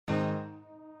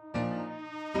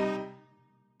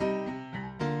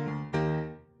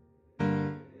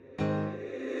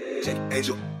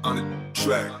Angel on the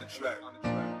track.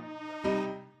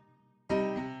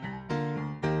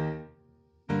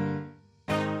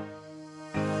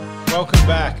 Welcome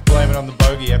back, Blame It on the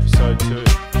Bogey, episode 2.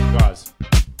 Guys,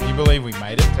 can you believe we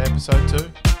made it to episode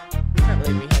 2? I can't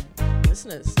believe we had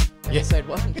listeners. Episode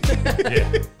 1.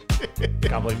 Yeah.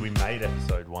 Can't believe we made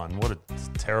episode 1. What a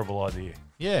terrible idea.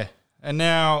 Yeah, and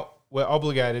now we're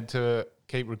obligated to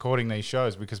keep recording these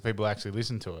shows because people actually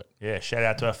listen to it. Yeah, shout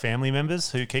out to our family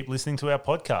members who keep listening to our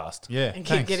podcast. Yeah, And keep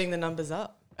thanks. getting the numbers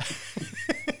up.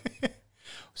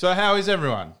 So how is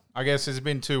everyone? I guess it's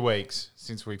been 2 weeks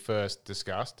since we first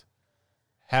discussed.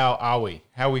 How are we?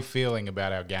 How are we feeling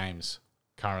about our games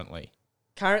currently?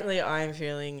 Currently, I am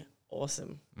feeling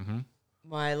awesome. Mm-hmm.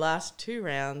 My last 2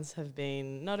 rounds have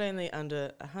been not only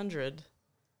under 100,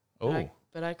 Oh,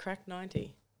 but I cracked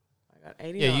 90. I got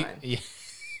 89.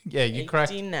 you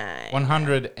cracked 89.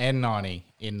 190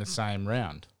 in the same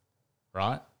round,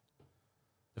 right?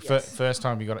 The Yes. first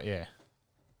time you got it, yeah.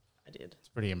 I did. It's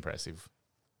pretty impressive.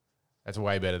 That's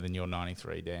way better than your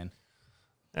 93, Dan.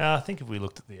 I think if we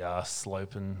looked at the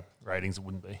slope and ratings, it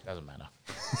wouldn't be. Doesn't matter.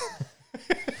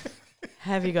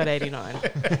 Have you got 89?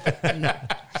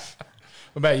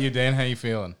 What about you, Dan? How you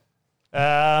feeling?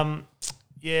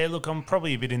 Yeah, look, I'm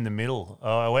probably a bit in the middle.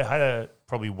 I had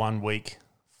probably 1 week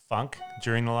funk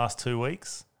during the last 2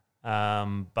 weeks,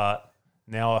 but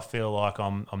now I feel like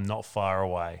I'm not far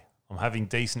away. I'm having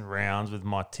decent rounds with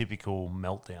my typical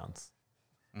meltdowns.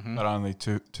 But only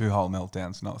two whole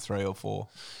meltdowns, not 3 or 4.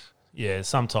 Yeah,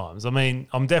 sometimes. I mean,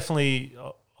 I've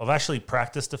actually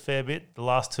practiced a fair bit the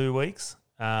last 2 weeks,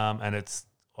 and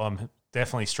I'm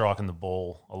definitely striking the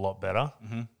ball a lot better.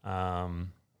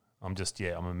 I'm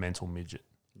a mental midget.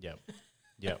 Yep.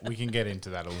 Yeah, we can get into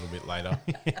that a little bit later.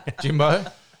 Jimbo,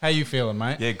 how you feeling,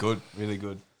 mate? Yeah, good. Really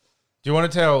good. Do you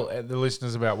want to tell the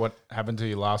listeners about what happened to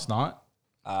you last night?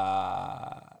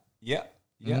 Yeah.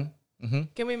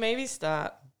 Can we maybe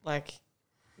start,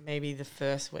 maybe the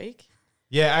first week?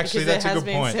 Yeah, actually, Because that's a good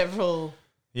there has point. been several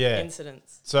Yeah.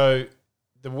 incidents. So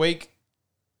the week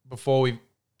before we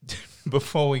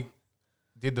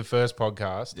did the first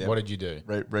podcast, Yep. what did you do?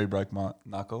 Re-broke my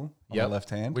knuckle on Yep. my left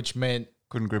hand. Which meant,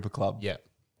 Couldn't grip a club. yeah,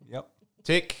 Yep.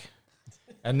 tick.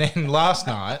 And then last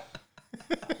night,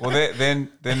 Well,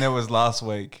 then there was last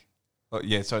week.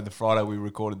 So the Friday we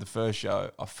recorded the first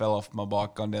show, I fell off my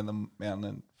bike, gone down the mountain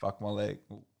and fucked my leg.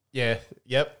 yeah,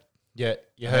 you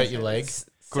hurt your leg.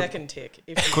 Second tick.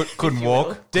 Couldn't you walk.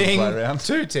 will. Couldn't Ding, play around.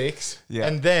 2 ticks. Yeah.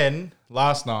 And then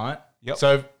last night, Yep.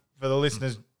 so for the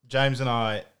listeners, James and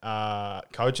I are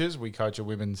coaches. We coach a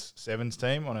women's sevens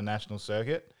team on a national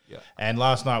circuit. Yeah. And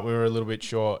last night we were a little bit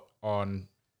short on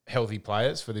healthy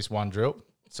players for this one drill.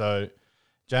 So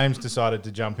James decided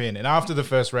to jump in. And after the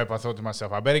first rep, I thought to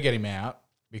myself, I better get him out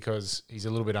because he's a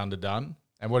little bit underdone.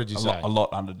 And what did you say? A lot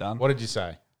underdone. What did you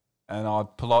say? And I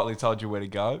politely told you where to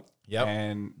go. Yep.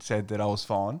 And said that I was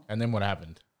fine. And then what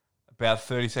happened? About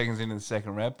 30 seconds into the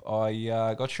second rep,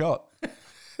 I got shot.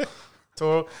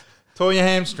 Tore your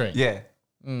hamstring. Yeah.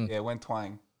 Yeah, went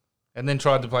twang. And then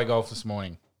tried to play golf this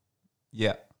morning.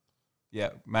 Yeah. Yeah,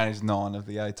 managed 9 of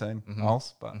the 18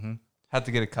 holes, but had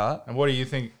to get a cut. And what do you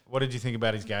think? What did you think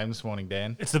about his game this morning,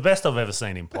 Dan? It's the best I've ever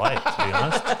seen him play, to be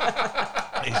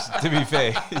honest. To be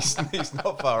fair, he's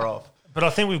not far off. But I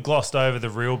think we've glossed over the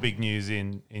real big news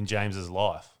in James's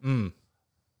life.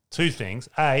 2 things.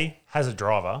 A, has a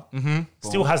driver.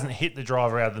 Still hasn't hit the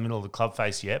driver out of the middle of the club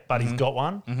face yet, but he's got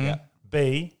one. Yeah.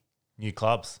 B, new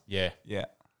clubs. Yeah. Yeah.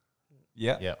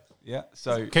 Yeah. Yeah. Yeah.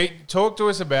 So, Talk to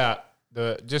us about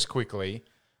just quickly,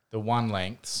 the one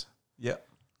lengths. yeah.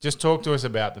 Just talk to us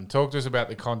about them. Talk to us about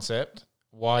the concept,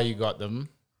 why you got them,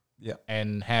 Yeah.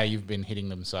 and how you've been hitting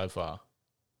them so far.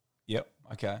 Yep.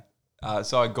 Okay.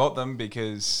 So I got them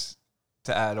because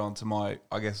to add on to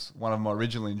one of my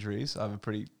original injuries, I have a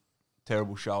pretty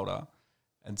terrible shoulder.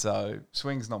 And so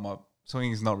swing is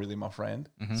not really my friend.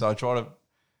 So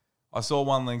I saw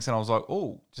one links and I was like,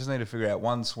 oh, just need to figure out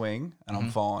one swing and I'm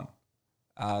fine.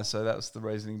 So that was the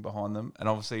reasoning behind them. And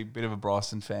obviously a bit of a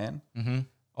Bryson fan.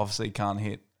 Obviously can't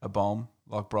hit a bomb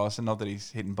like Bryson. Not that he's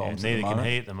hitting bombs. Neither at the can moment.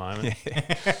 he at the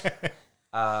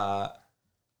moment.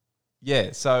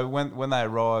 Yeah. So when they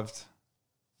arrived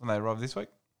this week,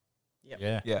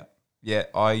 Yeah. yeah,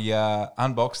 I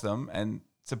unboxed them and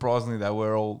surprisingly they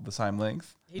were all the same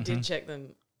length. He did check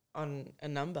them on a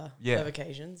number Yeah. of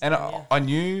occasions. And yeah. I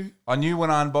knew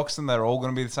when I unboxed them they were all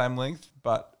going to be the same length,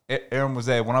 but Aaron was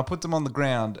there when I put them on the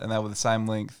ground and they were the same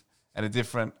length at a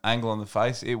different angle on the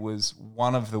face. It was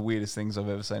one of the weirdest things I've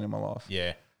ever seen in my life.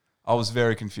 Yeah. I was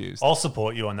very confused. I'll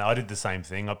support you on that. I did the same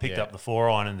thing. I picked Yeah. up the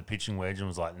 4-iron and the pitching wedge and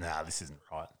was like, nah, this isn't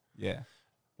right. Yeah.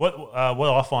 What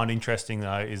I find interesting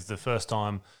though is the first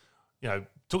time,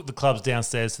 took the clubs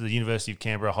downstairs to the University of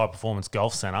Canberra High Performance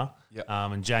Golf Centre. Yep.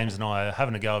 And James and I are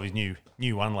having a go of his new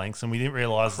one lengths, and we didn't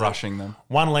realise Crushing them.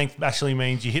 one length actually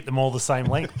means you hit them all the same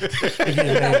length. If you're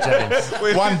there,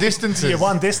 James. One distances. Yeah,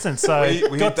 one distance. So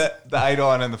We hit the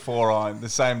 8-iron and the 4-iron, the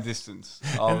same distance.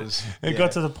 It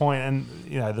got to the point,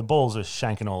 and the balls are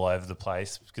shanking all over the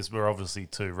place because we're obviously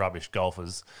two rubbish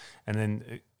golfers. And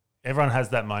then everyone has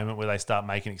that moment where they start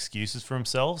making excuses for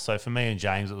themselves. So for me and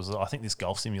James, it was, I think this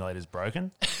golf simulator is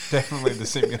broken. Definitely the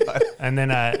simulator. And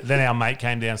then our mate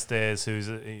came downstairs, I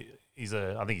think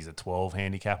he's a 12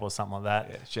 handicap or something like that.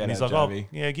 Yeah, shout and he's out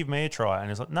like, Jovi. give me a try. And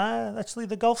he's like, no, actually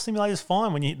the golf simulator's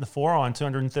fine when you're hitting the 4-iron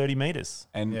 230 metres.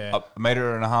 And Yeah. a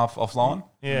metre and a half offline.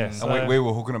 Yeah. And So, we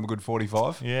were hooking up a good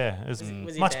 45. yeah. It was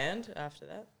Was he much, banned after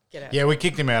that? Get out. Yeah, we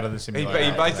kicked him out of the He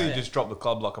simulator. basically just dropped the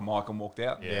club like a mic and walked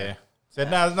out. Yeah. Said,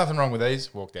 no, there's nothing wrong with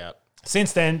these. Walked out.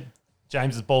 Since then,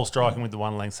 James's ball striking with the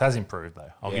one lengths has improved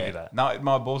though. I'll give you that. No,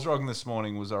 my ball striking this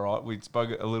morning was all right. We spoke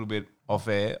a little bit off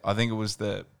air. I think it was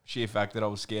the sheer fact that I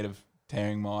was scared of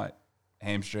tearing my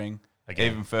hamstring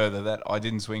Again. even further, that I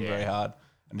didn't swing very Yeah. hard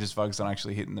and just focused on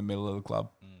actually hitting the middle of the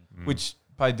club, which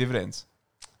paid dividends.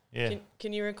 Yeah.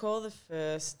 Can you recall the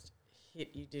first hit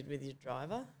you did with your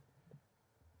driver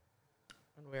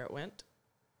and where it went?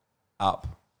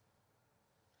 Up.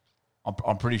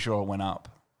 I'm pretty sure it went up.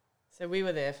 So we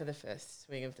were there for the first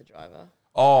swing of the driver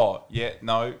Oh, yeah,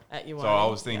 no. at Uwani. So I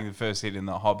was thinking the first hit in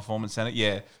the High Performance Centre.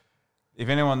 Yeah. If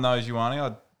anyone knows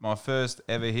Uwani, my first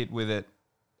ever hit with it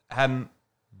hadn't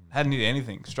hit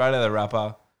anything. Straight out of the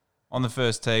wrapper, on the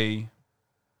first tee,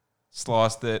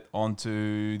 sliced it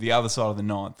onto the other side of the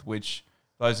ninth, which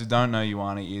those who don't know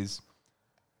Uwani is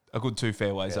a good 2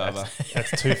 fairways over.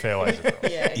 That's 2 fairways.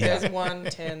 Yeah, it goes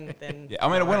 110, then Yeah, I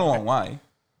mean, it went a long way.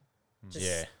 just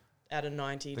Yeah. at a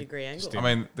 90-degree angle. still-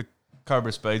 I mean, the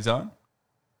Cobra Speed Zone,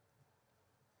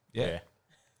 Yeah.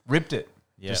 ripped it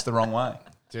Yeah. just the wrong way.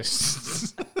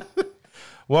 Just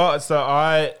well, so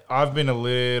I've been a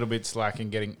little bit slack in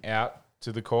getting out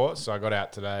to the course. So I got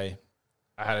out today.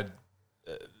 I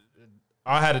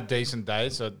had a decent day.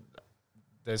 So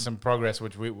there's some progress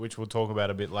which we'll talk about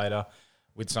a bit later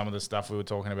with some of the stuff we were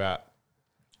talking about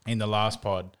in the last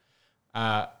pod.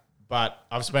 But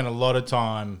I've spent a lot of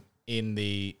time in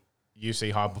the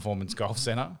UC High Performance Golf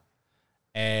Centre,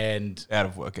 and Out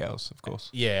of work hours, of course.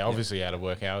 yeah, obviously out of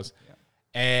work hours.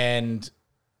 And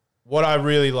what I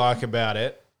really like about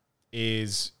it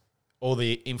is all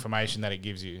the information that it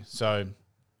gives you. So,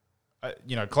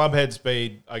 club head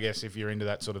speed, I guess if you're into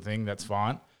that sort of thing, that's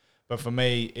fine. But for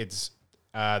me, it's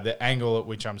the angle at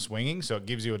which I'm swinging. So it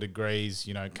gives you a degrees,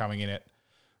 coming in at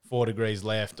 4 degrees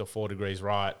left or 4 degrees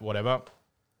right, whatever.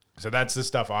 So that's the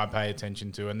stuff I pay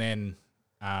attention to. And then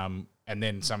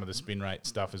some of the spin rate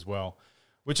stuff as well,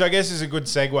 which I guess is a good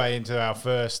segue into our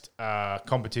first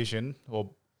competition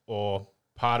or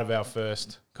part of our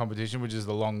first competition, which is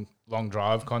the long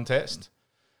drive contest.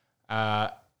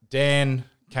 Dan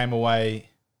came away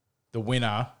the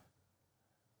winner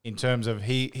in terms of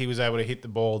he was able to hit the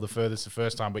ball the furthest the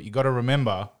first time. But you got to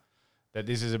remember that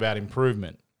this is about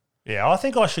improvement. Yeah, I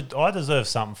think I deserve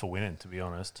something for winning, to be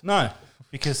honest. No,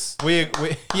 Because we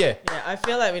Yeah, I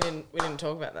feel like we didn't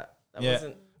talk about that. That yeah.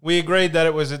 wasn't. We agreed that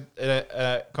it was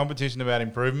a competition about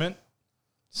improvement.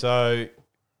 So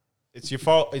it's your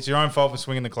fault. It's your own fault for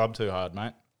swinging the club too hard,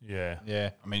 mate. yeah.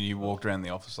 Yeah. I mean, you walked around the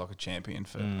office like a champion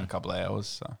for a couple of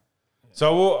hours.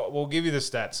 So we'll give you the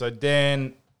stats. So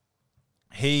Dan,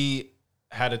 he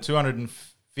had a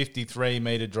 253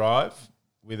 meter drive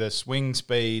with a swing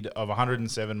speed of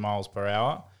 107 miles per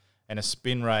hour and a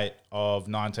spin rate of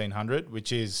 1900,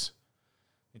 which is,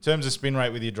 in terms of spin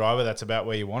rate with your driver, that's about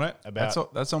where you want it.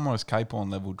 That's almost Cape Horn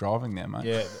level driving there, mate.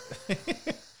 Yeah.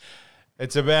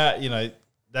 It's about,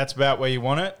 that's about where you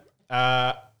want it.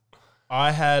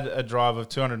 I had a drive of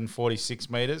 246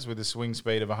 meters with a swing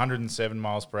speed of 107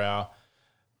 miles per hour,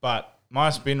 but my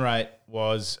spin rate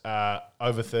was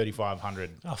over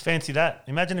 3,500. Oh, fancy that.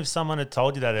 Imagine if someone had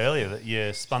told you that earlier, that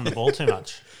you spun the ball too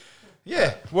much.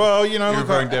 Yeah. Well, You're look,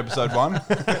 referring to episode 1?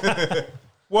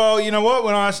 well, you know what?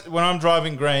 When I'm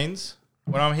driving greens,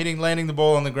 when I'm landing the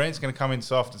ball on the green, it's going to come in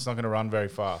soft. It's not going to run very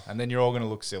far, and then you're all going to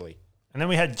look silly. And then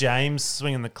we had James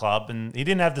swinging the club, and he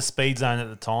didn't have the speed zone at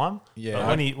the time. Yeah.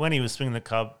 But when he was swinging the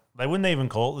club, they wouldn't even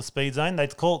call it the speed zone.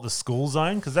 They'd call it the school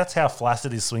zone because that's how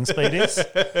flaccid his swing speed is.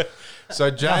 So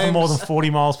Nothing James, more than 40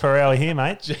 miles per hour here,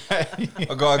 mate. I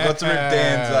got to rip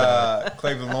Dan's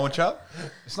Cleveland launcher.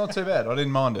 It's not too bad. I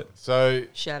didn't mind it. so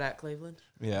Shout out Cleveland.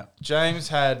 Yeah. James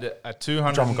had a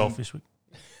 200. Drum and Goldfish Week.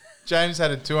 James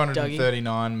had a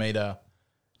 239 meter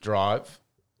drive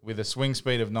with a swing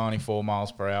speed of 94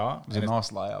 miles per hour. It was a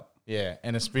nice layup. Yeah,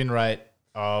 and a spin rate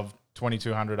of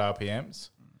 2,200 RPMs.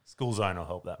 School zone will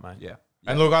help that, mate. Yeah.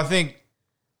 And look, I think,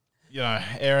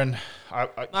 Aaron,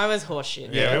 Mine was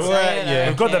horseshit. Yeah, Don't well, say it, I yeah. don't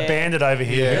We've got the care. bandit over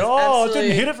here. Yeah. Oh, I Absolute-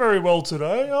 didn't hit it very well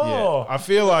today. Oh. I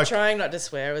feel like Trying not to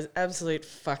swear, it was absolute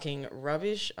fucking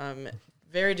rubbish. I'm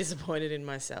very disappointed in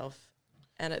myself.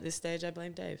 And at this stage, I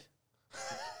blame Dave.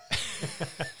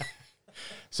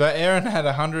 so. Aaron had a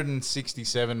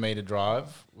 167 meter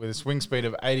drive with a swing speed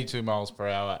of 82 miles per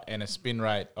hour and a spin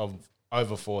rate of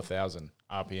over 4,000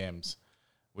 RPMs,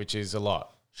 which is a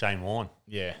lot. Shane Warne.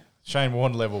 Yeah, Shane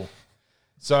Warne level.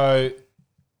 So,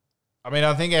 I mean,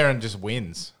 I think Aaron just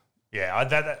wins.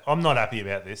 Yeah, I'm not happy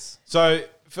about this. So,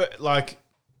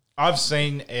 I've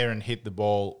seen Aaron hit the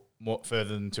ball more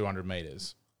further than 200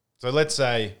 meters. So let's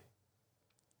say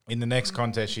in the next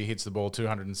contest she hits the ball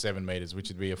 207 meters, which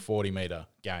would be a 40 meter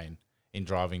gain in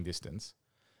driving distance.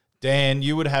 Dan,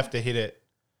 you would have to hit it.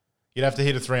 You'd have to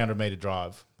hit a 300 meter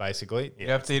drive, basically. You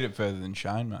have to hit it further than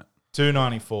Shane, mate.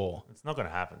 294. It's not going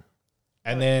to happen.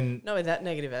 And then, Not with that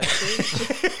negative attitude.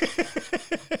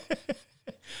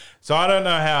 so I don't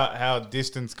know how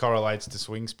distance correlates to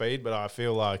swing speed, but I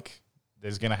feel like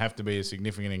there's going to have to be a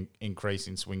significant increase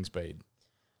in swing speed.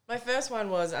 My first one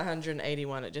was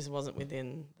 181. It just wasn't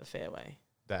within the fairway.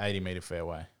 The 80 meter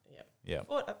fairway. Yep. Yeah.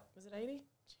 Was it 80?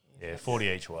 Yeah, 40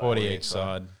 each way. 40 each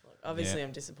side. Obviously, Yeah.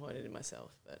 I'm disappointed in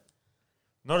myself. But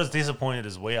Not as disappointed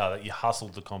as we are that you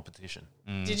hustled the competition.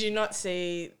 did you not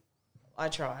see? I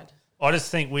tried. I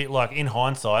just think in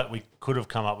hindsight, we could have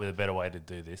come up with a better way to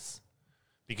do this,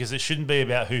 because it shouldn't be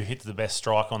about who hits the best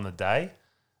strike on the day.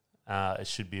 It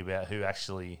should be about who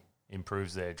actually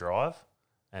improves their drive.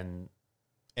 And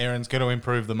Aaron's going to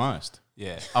improve the most.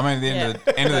 Yeah. I mean, at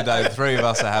the end of the day, the three of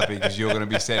us are happy because you're going to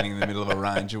be standing in the middle of a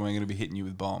range and we're going to be hitting you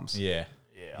with bombs. Yeah.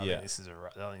 I Yeah.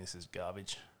 think this is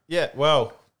garbage. Yeah.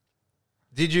 Well,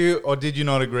 did you or did you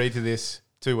not agree to this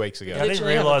 2 weeks ago? I didn't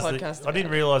Literally have a realize podcast that. I about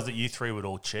didn't it. realize that you three would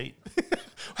all cheat.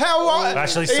 How? What?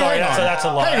 Actually, Hang sorry, on. that's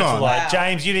a lie. Hang That's a on. lie. Wow.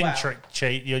 James, you didn't Wow.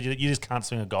 cheat. You just can't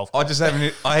swing a golf. I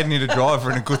hadn't hit a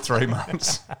driver in a good 3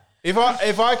 months. If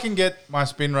I can get my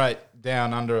spin rate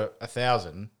down under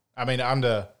 1,000, I mean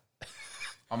under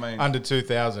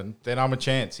 2,000, then I'm a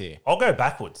chance here. I'll go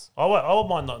backwards. I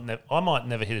might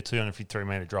never hit a 253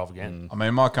 metre drive again. I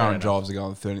mean, my current drives are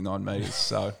going 39 metres,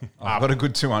 so I've got a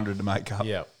good 200 to make up.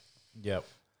 Yep.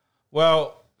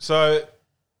 Well, so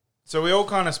we all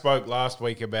kind of spoke last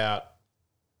week about,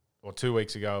 or 2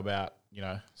 weeks ago about,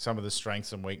 some of the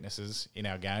strengths and weaknesses in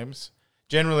our games.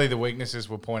 Generally, the weaknesses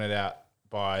were pointed out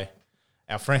by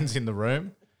our friends in the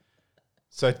room.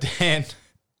 So, Dan,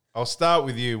 I'll start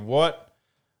with you. What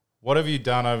have you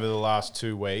done over the last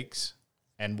 2 weeks,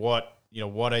 and what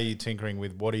are you tinkering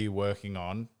with? What are you working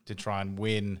on to try and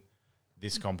win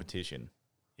this competition?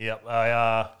 Yep.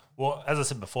 Well, as I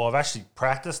said before, I've actually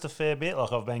practiced a fair bit.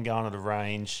 Like, I've been going to the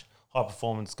range, high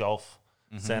performance golf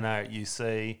centre at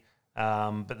UC.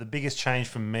 But the biggest change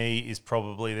for me is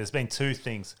probably there's been two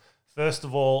things. First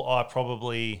of all, I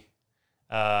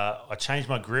changed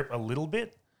my grip a little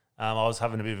bit. I was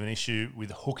having a bit of an issue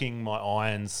with hooking my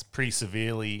irons pretty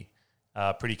severely,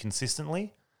 pretty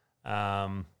consistently.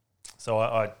 So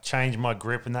I changed my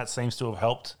grip, and that seems to have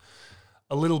helped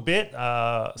a little bit.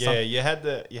 You had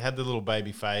the little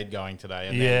baby fade going today,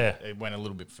 and then it went a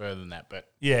little bit further than that. But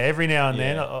every now and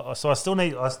then. Yeah. So I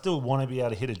still want to be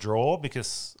able to hit a draw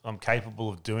because I'm capable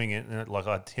of doing it. And like,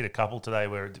 I hit a couple today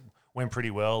where it went pretty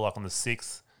well, like on the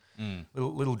 6th,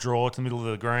 little draw to the middle of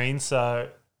the green. So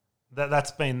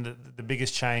that's been the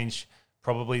biggest change.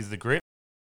 Probably is the grip.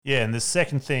 Yeah, and the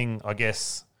second thing, I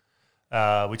guess,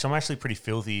 which I'm actually pretty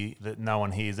filthy that no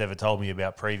one here has ever told me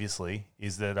about previously,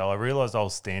 is that I realised I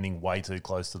was standing way too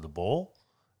close to the ball.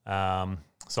 So I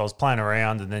was playing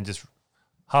around and then just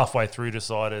halfway through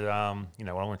decided, I'm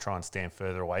going to try and stand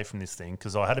further away from this thing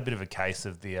because I had a bit of a case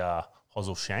of the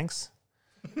Hosel Shanks.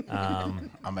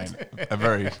 I mean, a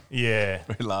very, very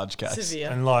large case. Severe.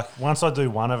 And like once I do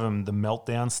one of them, the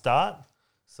meltdowns start.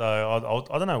 So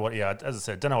I don't know what. Yeah, as I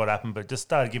said, don't know what happened, but just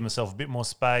started giving myself a bit more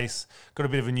space. Got a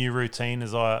bit of a new routine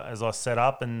as I set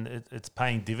up, and it's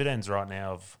paying dividends right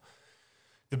now. Of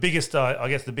the biggest, I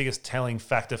guess, the biggest telling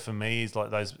factor for me is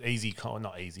like those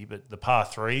not easy, but the par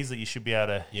threes that you should be able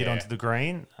to hit onto the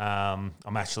green. I'm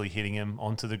actually hitting them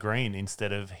onto the green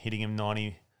instead of hitting them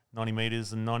 90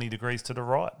 meters and 90 degrees to the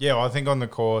right. yeah, well, I think on the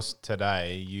course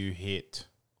today you hit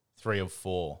 3 of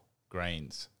 4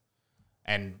 greens,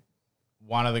 and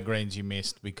one of the greens you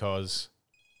missed because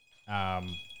you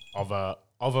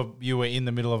were in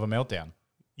the middle of a meltdown.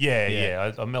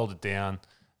 Yeah. I melted down.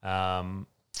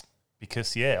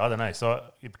 because I don't know. So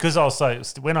because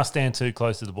when I stand too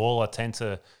close to the ball,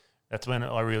 that's when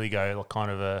I really go like kind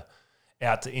of a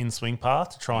out to in swing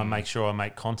path to try and make sure I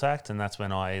make contact, and that's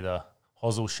when I either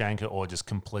hosel, shank it, or just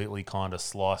completely kind of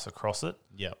slice across it.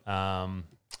 Yep.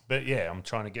 But yeah, I'm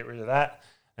trying to get rid of that,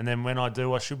 and then when I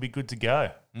do, I should be good to go.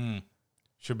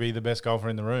 Should be the best golfer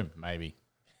in the room, maybe.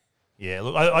 Yeah,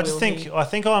 look, I just think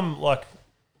I'm like,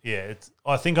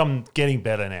 I think I'm getting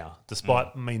better now,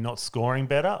 despite me not scoring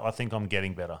better. I think I'm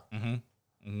getting better.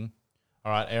 All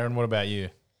right, Aaron, what about you?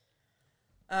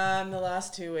 The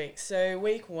last 2 weeks. So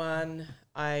week 1,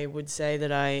 I would say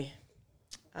that I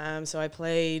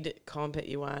played comp at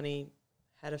Ioane,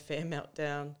 had a fair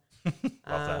meltdown.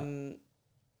 Love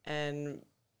And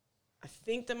I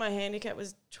think that my handicap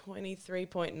was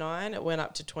 23.9. It went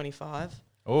up to 25.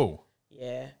 Oh,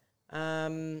 Yeah.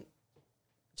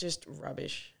 Just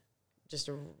rubbish. Just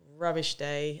a rubbish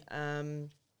day.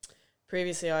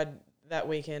 Previously, that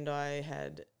weekend I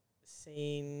had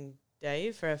seen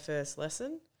Dave for our first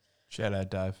lesson. Shout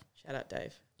out, Dave. Shout out,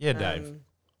 Dave. yeah, Dave.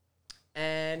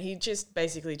 And he just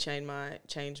basically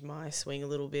changed my swing a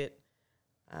little bit,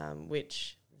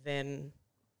 which then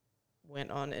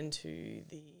went on into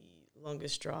the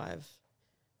longest drive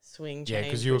swing change. Yeah,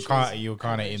 because you were which was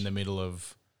kind of in average. the middle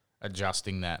of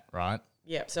adjusting that, right?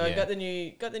 Yep. So I Yeah. got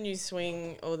the new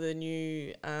swing, or the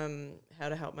new how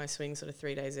to help my swing sort of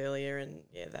 3 days earlier, and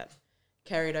that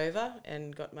carried over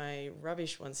and got my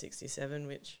rubbish 167,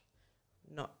 which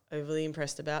I'm not overly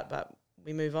impressed about, but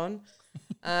we move on.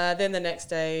 Then the next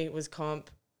day was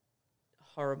comp.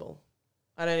 Horrible.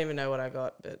 I don't even know what I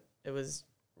got, but it was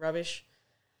rubbish.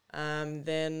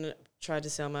 Then tried to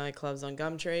sell my clubs on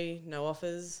Gumtree, no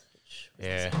offers, which was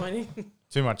disappointing.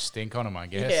 Too much stink on them, I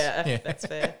guess. Yeah, that's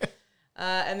fair.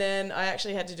 And then I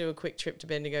actually had to do a quick trip to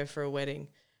Bendigo for a wedding,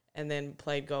 and then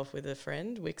played golf with a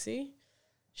friend, Wixie.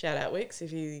 Shout out Wix,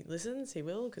 if he listens, he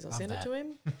will, because I'll send it to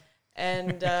him.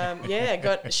 And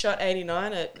got shot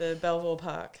 89 at the Belvoir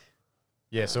Park.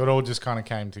 Yeah, so it all just kind of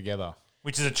came together.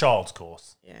 Which is a child's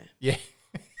course. Yeah, Yeah.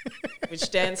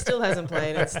 which Dan still hasn't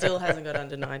played and still hasn't got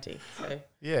under 90. So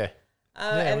Yeah.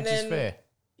 and which then is fair.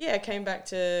 I came back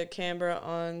to Canberra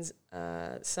on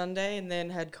Sunday, and then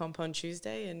had comp on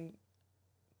Tuesday, and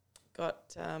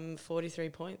got 43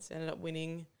 points. Ended up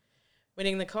winning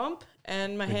the comp,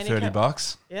 and my Big handicap.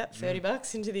 $30. Yep,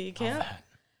 $30 into the account,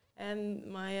 and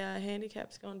my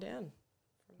handicap's gone down.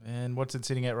 And what's it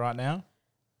sitting at right now?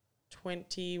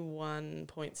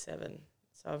 21.7.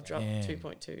 So I've dropped Damn.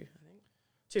 2.2, I think.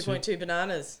 2.2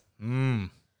 bananas. All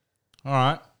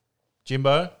right.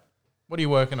 Jimbo, what are you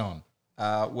working on?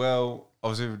 Well,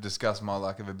 obviously we've discussed my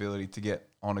lack of ability to get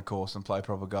on a course and play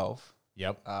proper golf.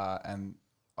 Yep. And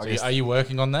I So guess are you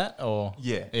working on that or?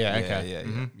 yeah, Yeah, okay. yeah,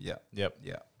 Mhm. yeah. Yep.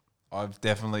 I've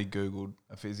definitely Googled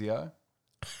a physio.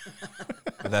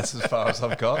 But that's as far as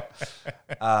I've got.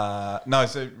 No,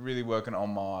 so really working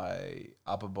on my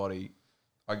upper body,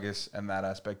 I guess, and that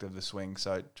aspect of the swing.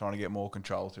 So trying to get more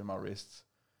control through my wrists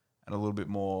and a little bit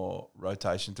more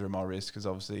rotation through my wrists, because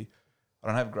obviously I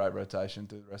don't have great rotation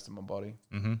through the rest of my body.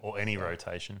 Mm-hmm. Or any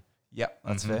rotation. Yep,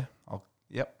 that's fair.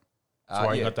 Yep. That's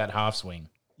why you yeah. got that half swing.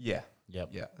 Yeah. Yep.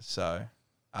 Yeah. So,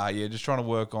 just trying to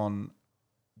work on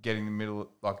getting that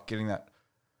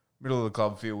middle of the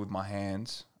club feel with my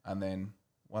hands, and then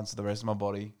once the rest of my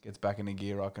body gets back into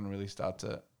gear, I can really start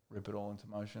to rip it all into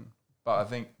motion. But I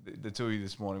think the two of you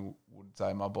this morning would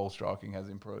say my ball striking has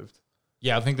improved.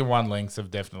 Yeah, I think the one lengths have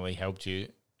definitely helped you,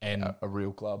 and A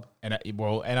real club. and I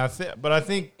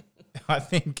think I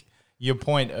think your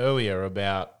point earlier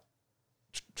about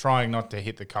trying not to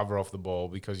hit the cover off the ball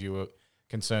because you were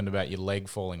concerned about your leg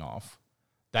falling off,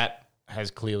 that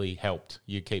has clearly helped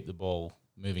you keep the ball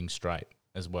moving straight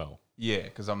as well. Yeah,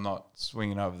 because I'm not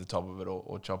swinging over the top of it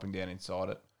or chopping down inside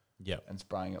it Yep. and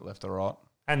spraying it left or right.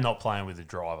 And not playing with the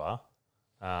driver.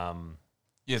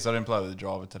 Yes, I didn't play with the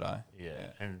driver today.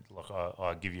 Yeah. And look,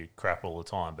 I give you crap all the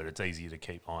time, but it's easier to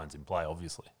keep irons in play,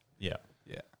 obviously. Yeah.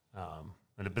 Yeah.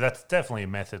 But that's definitely a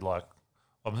method. Like,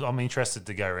 I'm interested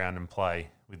to go around and play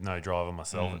with no driver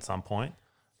myself at some point.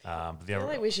 But the I feel other,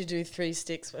 like we should do 3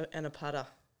 sticks and a putter.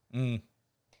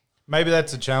 Maybe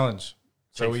that's a challenge.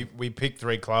 So Chief. we pick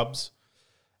 3 clubs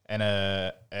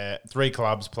and 3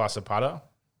 clubs plus a putter.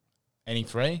 Any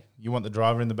 3? You want the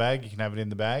driver in the bag, you can have it in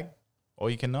the bag, or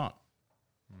you cannot.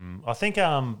 I think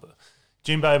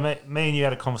Jimbo, me and you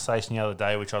had a conversation the other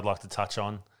day, which I'd like to touch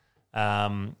on.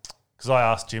 Because I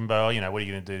asked Jimbo, what are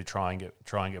you going to do to try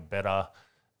and get better?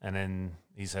 And then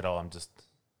he said, I'm just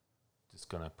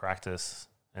going to practice.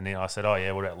 And then I said,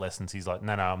 what about lessons? He's like,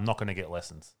 no, I'm not going to get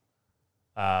lessons.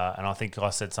 And I think I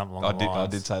said something along the I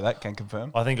lines. did say that. Can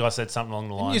confirm. I think I said something along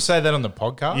the Didn't lines. you say that on the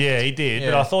podcast? Yeah, he did. But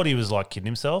Yeah. I thought he was like kidding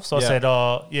himself. So I Yeah. said,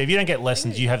 "Oh, yeah. If you don't get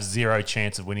lessons, you have zero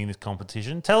chance of winning this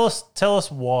competition. Tell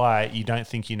us why you don't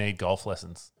think you need golf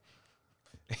lessons."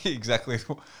 Exactly.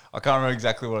 I can't remember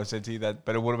exactly what I said to you,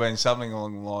 but it would have been something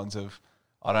along the lines of,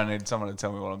 I don't need someone to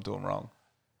tell me what I'm doing wrong.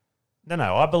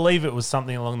 No. I believe it was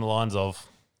something along the lines of,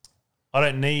 "I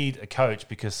don't need a coach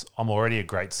because I'm already a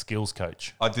great skills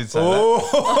coach." I did say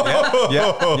that.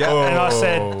 Yeah. And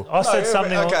I said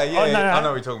something. Okay, yeah, oh, no, I no. know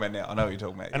what you're talking about now. I know what you're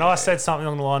talking about. And I said something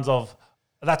along the lines of,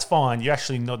 "That's fine. You're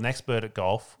actually not an expert at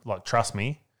golf. Like, trust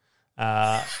me.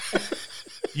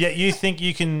 Yet you think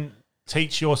you can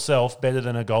teach yourself better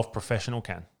than a golf professional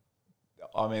can."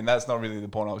 I mean, that's not really the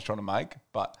point I was trying to make,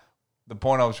 but the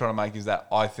point I was trying to make is that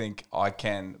I think I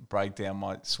can break down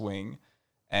my swing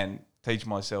and teach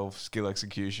myself skill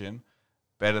execution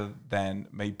better than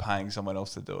me paying someone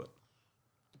else to do it.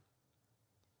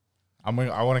 I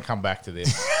want to come back to this.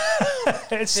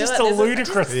 It's Feel just like a there's a-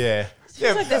 ludicrous. Yeah.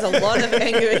 Feels like there's a lot of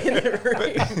anger in the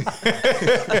room.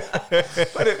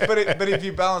 But if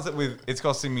you balance it with it's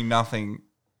costing me nothing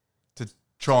to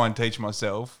try and teach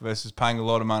myself versus paying a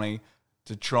lot of money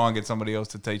to try and get somebody else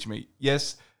to teach me,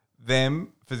 yes,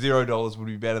 them for $0 would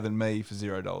be better than me for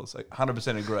 $0. I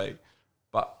 100% agree.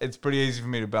 But it's pretty easy for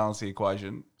me to balance the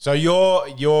equation. So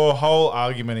your whole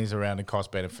argument is around a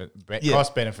cost benefit Yeah.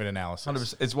 analysis.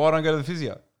 100%. It's why I don't go to the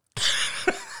physio.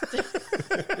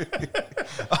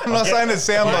 I'm not saying it's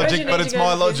sound Why would logic, you but need it's to go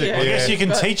my to the logic. physio? I guess you can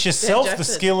But teach yourself the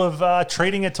Jackson. skill of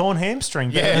treating a torn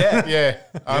hamstring. better. Yeah,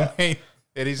 yeah. I mean,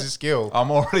 it is a skill.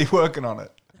 I'm already working on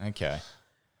it. Okay.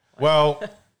 Well,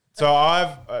 so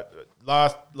I've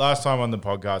last time on the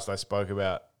podcast I spoke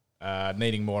about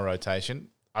needing more rotation.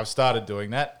 I've started doing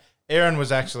that. Aaron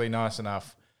was actually nice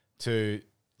enough to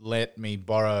let me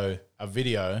borrow a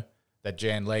video that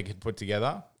Jan Legg had put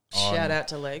together. on- Shout out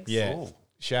to Legs. Yeah. Ooh.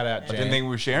 Shout out, I Jan. didn't think we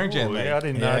were sharing Jan Ooh, Lee. yeah, I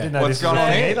didn't know. Yeah. I didn't know What's this was going a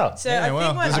on thing here? either. So Yeah, I think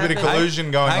well, what there's a bit of happened-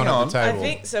 collusion going Hang on on. at the I table.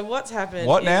 think so. What's happened?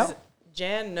 What is now?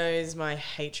 Jan knows my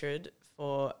hatred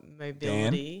for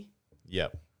mobility.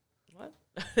 Yep. What?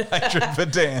 Hatred for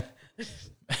Dan.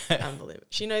 Unbelievable.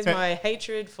 She knows my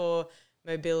hatred for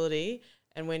mobility,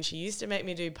 and when she used to make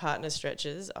me do partner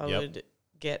stretches, I Yep. would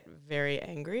get very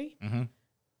angry. Mhm.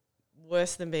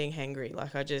 Worse than being hangry.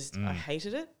 Like I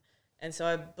hated it. And so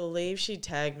I believe she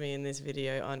tagged me in this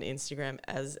video on Instagram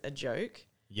as a joke.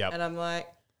 Yep. And I'm like,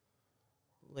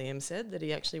 Liam said that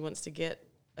he actually wants to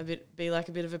be like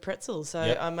a bit of a pretzel. So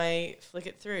Yep. I may flick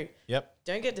it through. Yep.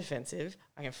 Don't get defensive.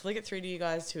 I can flick it through to you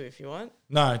guys too if you want.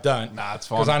 No, don't. Nah, it's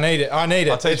fine. Because I need it. I need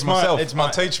it. I teach It's myself. It's my.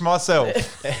 I teach myself.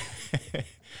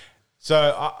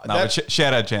 So No, but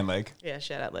shout out Jan Leg. Yeah,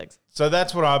 shout out Legs. So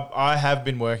that's what I have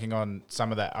been working on,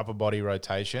 some of that upper body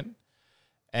rotation,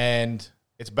 and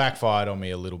it's backfired on me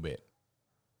a little bit.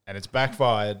 And it's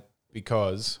backfired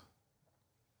because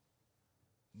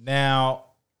now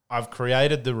I've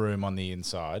created the room on the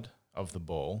inside of the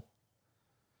ball,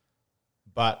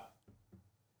 but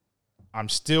I'm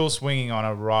still swinging on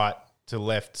a right to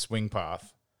left swing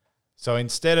path. So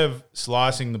instead of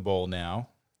slicing the ball now,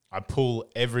 I pull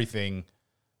everything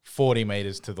 40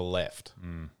 meters to the left.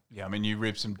 Yeah, I mean, you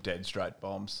ripped some dead straight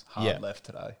bombs hard Yeah. left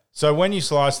today. So when you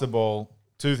slice the ball,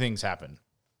 two things happen.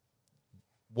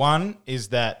 One is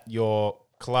that your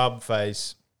club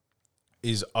face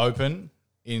is open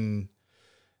in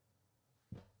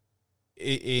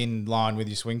line with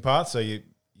your swing path. So you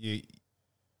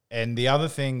and the other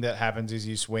thing that happens is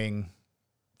you swing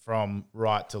from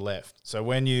right to left. So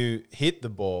when you hit the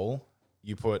ball,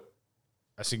 you put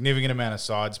a significant amount of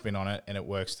side spin on it and it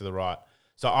works to the right.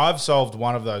 So I've solved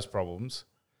one of those problems,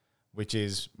 which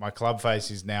is my club face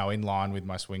is now in line with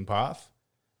my swing path.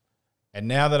 And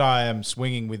now that I am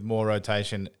swinging with more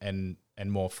rotation and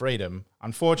more freedom,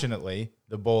 unfortunately,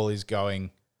 the ball is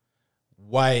going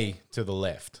way to the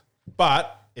left,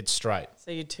 but it's straight.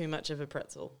 So you're too much of a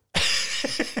pretzel.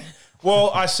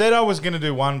 Well, I said I was going to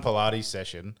do one Pilates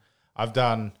session. I've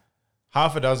done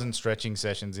half a dozen stretching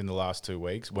sessions in the last 2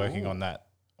 weeks, working on that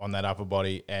upper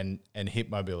body and hip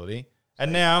mobility.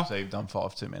 And now So you've done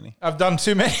 5 too many. I've done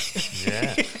too many.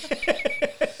 Yeah.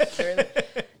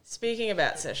 Speaking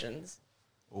about sessions,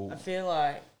 I feel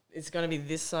like it's going to be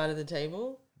this side of the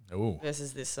table Ooh.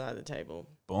 versus this side of the table.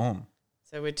 Boom.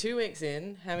 So we're 2 weeks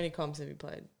in. How many comps have you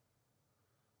played?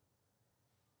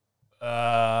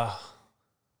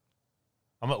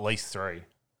 I'm at least 3.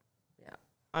 Yeah.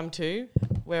 I'm 2.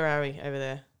 Where are we over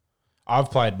there? I've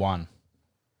played one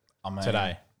I mean,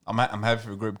 today. I'm happy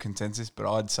for a group consensus,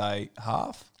 but I'd say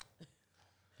half.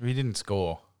 We didn't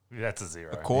score. That's a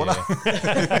 0. A quarter.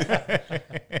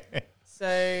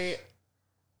 So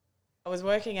I was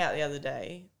working out the other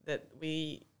day that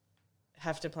we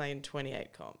have to play in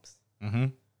 28 comps, Mm-hmm.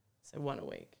 so one a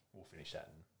week. We'll finish that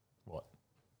in, what,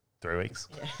 3 weeks?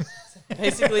 Yeah. So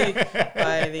basically,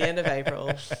 by the end of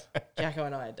April, Jacko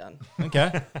and I are done.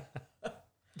 Okay.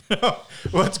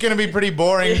 Well, it's going to be pretty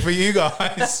boring for you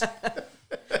guys.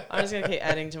 I'm just going to keep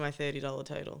adding to my $30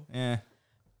 total. Yeah.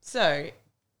 So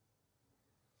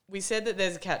we said that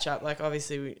there's a catch up. Like,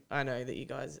 obviously, I know that you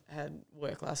guys had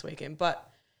work last weekend, but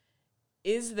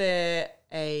is there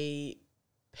a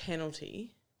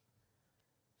penalty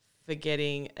for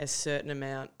getting a certain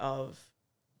amount of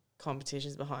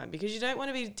competitions behind? Because you don't want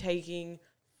to be taking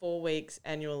 4 weeks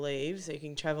annual leave so you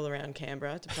can travel around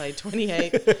Canberra to play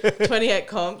 28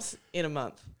 comps in a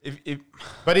month.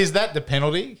 But is that the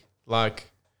penalty?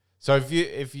 Like, so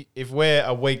if we're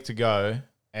a week to go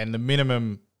and the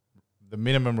minimum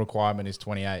requirement is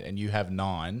 28 and you have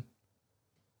 9,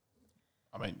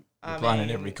 I mean, you're playing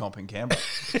in every comp in Canberra.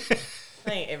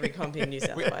 Playing every comp in New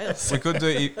South Wales. We could do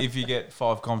if you get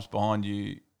 5 comps behind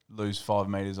you, lose 5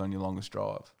 meters on your longest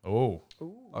drive. oh,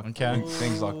 Like Okay.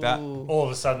 things like that. All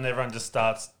of a sudden, everyone just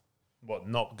starts,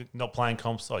 not playing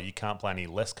comps? Oh, you can't play any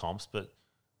less comps, but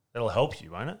that'll help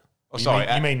you, won't it? Oh, You sorry,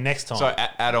 mean, you mean next time? So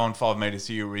add on 5 meters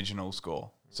to your original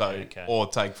score. So Okay. or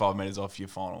take 5 meters off your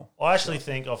final. I actually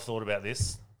think I've thought about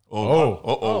this. Oh.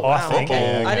 Oh, I wow, think-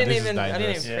 okay. Yeah, I okay, didn't this is even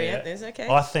dangerous. preempt this. Okay.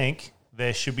 I think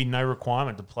there should be no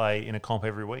requirement to play in a comp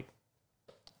every week.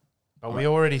 but we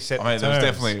already set I mean, the there's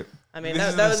terms. definitely. I mean, this that-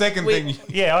 is that the was- second we- thing.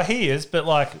 Yeah, I hear you, but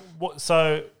like,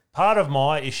 so part of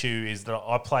my issue is that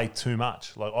I play too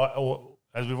much. Like,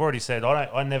 as we've already said,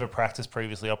 I never practiced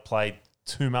previously. I played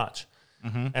too much,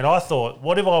 and I thought,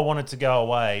 what if I wanted to go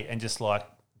away and just like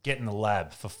get in the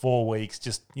lab for 4 weeks,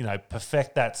 just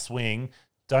perfect that swing,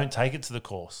 don't take it to the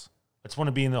course. I just want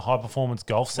to be in the high performance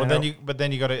golf Well, center.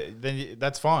 then you got to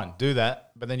that's fine. Do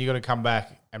that, but then you got to come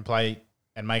back and play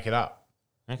and make it up.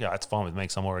 Okay, that's fine with me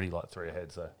because I'm already like 3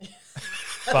 ahead. So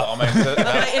I mean,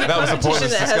 in a that was a competition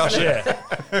pointless that has discussion.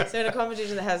 yeah, So in a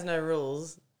competition that has no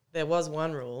rules, there was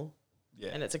one rule, Yeah.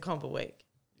 and it's a comp a week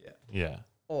yeah.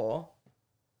 or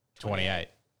 28.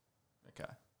 Okay.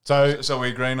 So So we're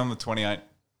agreeing on the 28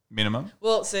 minimum.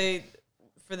 Well, so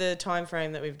for the time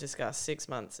frame that we've discussed, 6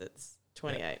 months, it's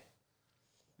 28.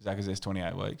 Is that because there's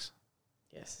 28 weeks?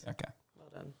 Yes, Okay. well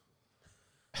done.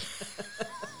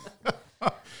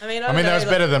 I mean, I mean, that was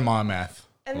better than my math.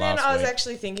 And then last I was week.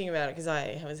 actually thinking about it because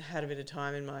I had a bit of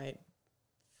time in my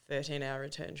 13-hour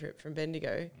return trip from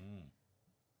Bendigo.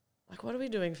 Like, what are we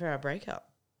doing for our breakup?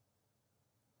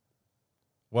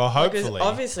 Well, Because hopefully,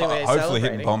 obviously we're Hopefully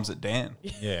celebrating hitting bombs at Dan.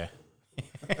 yeah.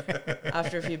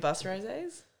 after a few bus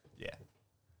rosés. Yeah.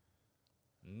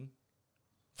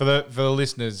 For the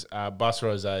listeners, bus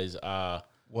rosés are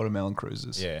Watermelon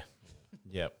cruises.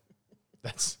 yep.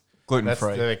 That's Gluten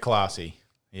free. they're classy.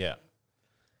 Yeah.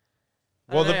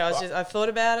 I don't know, I thought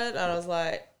about it and I was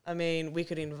like, I mean, we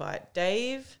could invite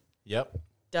Dave, Yep.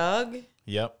 Doug,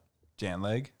 Yep. Jan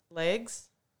leg. Legs.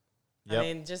 Yep. I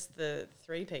mean, just the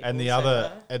 3 people. And the so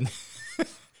other far.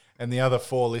 and the other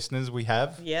 4 listeners we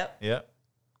have. Yep. Yep.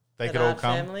 They could all Bernard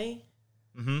come. family.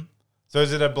 Mm-hmm. So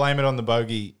is it a blame it on the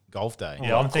bogey golf day?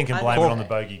 Yeah, I'm thinking I blame think it on the so.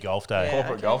 bogey golf day. Yeah.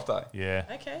 Corporate okay. golf day. Yeah.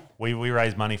 Okay. We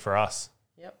raise money for us.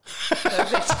 Yep.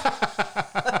 Perfect.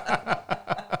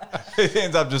 It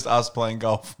ends up just us playing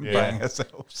golf and Yeah. paying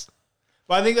ourselves.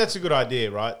 But I think that's a good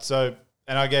idea, right? So,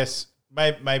 and I guess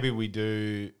maybe we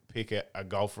do pick a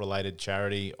golf-related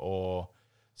charity or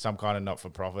some kind of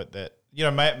not-for-profit that,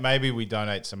 maybe we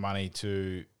donate some money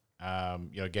to,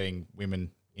 getting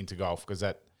women into golf because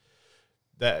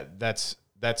that's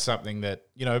something that,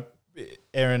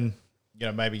 Erin,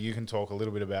 maybe you can talk a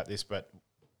little bit about this, but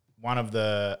one of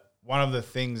the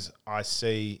things I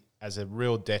see as a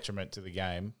real detriment to the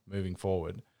game moving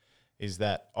forward is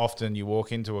that often you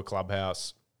walk into a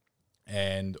clubhouse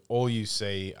and all you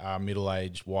see are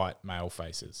middle-aged white male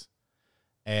faces,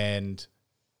 and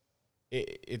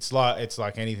it's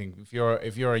like anything.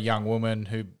 If you're a young woman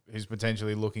who's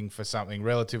potentially looking for something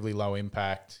relatively low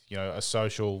impact, a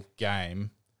social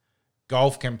game,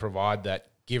 golf can provide that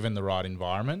given the right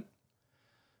environment.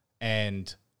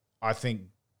 And I think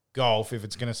golf, if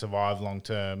it's going to survive long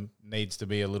term, needs to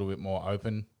be a little bit more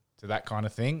open to that kind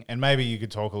of thing. And maybe you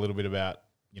could talk a little bit about,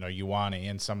 Ioane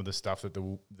and some of the stuff that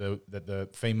the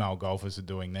female golfers are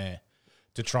doing there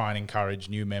to try and encourage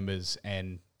new members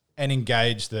and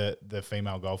engage the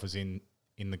female golfers in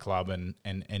the club and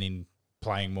in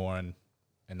playing more and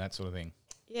that sort of thing.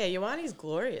 Yeah, Ioane's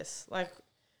glorious. Like,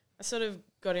 I sort of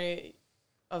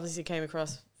obviously came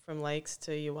across from Lakes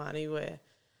to Ioane where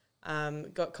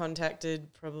Got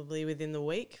contacted probably within the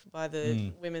week by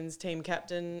the women's team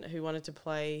captain who wanted to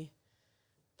play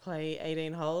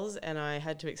 18 holes, and I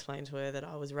had to explain to her that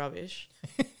I was rubbish.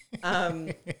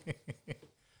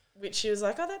 Which she was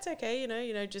like, "Oh, that's okay, you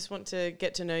know, just want to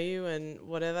get to know you and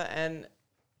whatever." And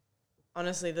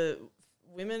honestly, the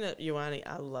women at Ioane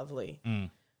are lovely.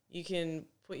 You can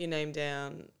put your name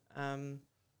down.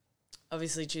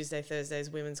 Obviously, Tuesday, Thursdays,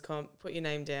 women's comp. Put your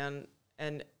name down,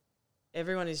 and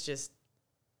everyone is just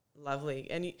lovely.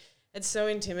 And it's so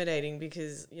intimidating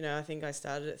because, I think I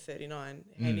started at 39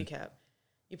 handicap.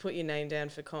 You put your name down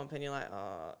for comp, and you're like,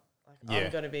 "Oh,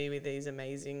 I'm going to be with these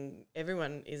amazing."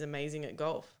 Everyone is amazing at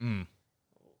golf.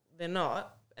 They're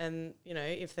not, and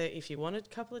if you wanted a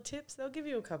couple of tips, they'll give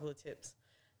you a couple of tips.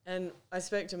 And I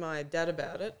spoke to my dad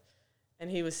about it,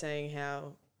 and he was saying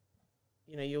how,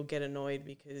 you'll get annoyed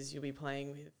because you'll be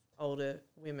playing with older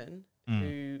women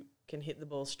who can hit the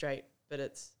ball straight, but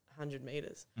it's 100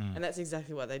 meters, and that's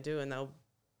exactly what they do, and they'll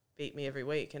beat me every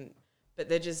week. But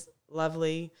they're just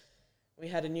lovely. We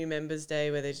had a new members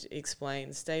day where they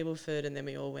explained Stableford, and then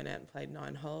we all went out and played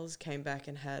 9 holes, came back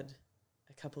and had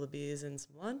a couple of beers and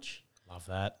some lunch. Love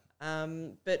that.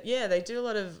 But yeah, they do a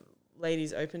lot of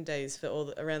ladies open days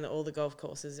for around all the golf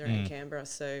courses around Canberra.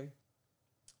 So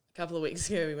a couple of weeks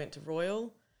ago we went to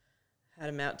Royal, had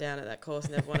a meltdown at that course,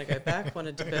 never want to go back,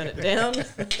 wanted to burn it down.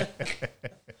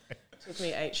 Took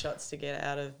me 8 shots to get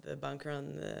out of the bunker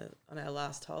on our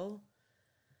last hole.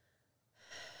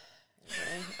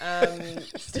 Anyway,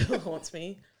 still haunts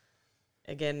me.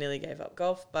 Again, nearly gave up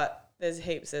golf, but there's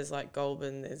heaps. There's like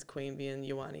Goulburn, there's Queanbeyan and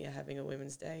Ioane are having a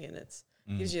women's day, and it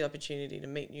gives you the opportunity to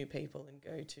meet new people and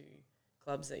go to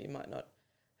clubs that you might not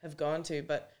have gone to.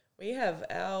 But we have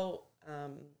our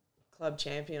club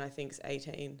champion, I think, is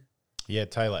 18. Yeah,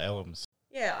 Taylor Ellams.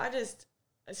 Yeah,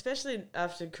 especially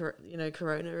after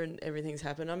Corona and everything's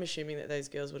happened, I'm assuming that those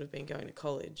girls would have been going to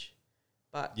college.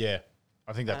 But yeah,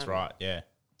 I think that's right. Yeah.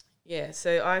 Yeah,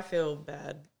 so I feel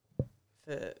bad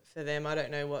for them. I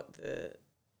don't know what the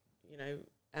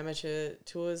amateur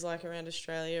tours like around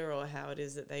Australia, or how it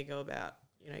is that they go about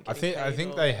getting paid. I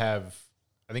think they have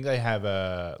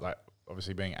a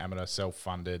obviously being amateur,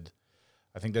 self-funded.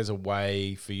 I think there's a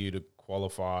way for you to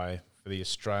qualify for the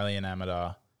Australian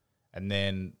amateur, and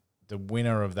then the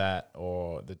winner of that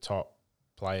or the top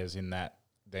players in that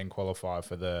then qualify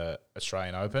for the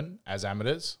Australian Open as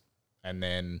amateurs, and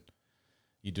then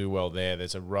you do well there.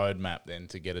 There's a roadmap then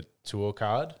to get a tour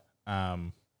card,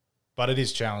 but it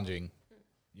is challenging,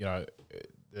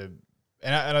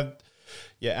 amateur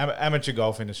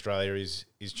golf in Australia is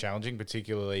challenging,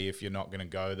 particularly if you're not going to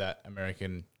go that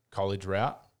American college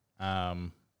route,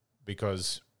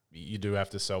 because you do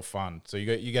have to self-fund. So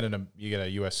you get a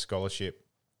US scholarship,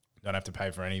 don't have to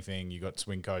pay for anything. You got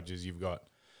swing coaches, you've got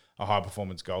a high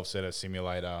performance golf setter,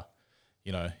 simulator.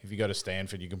 If you go to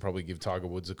Stanford, you can probably give Tiger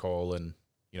Woods a call and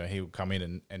he'll come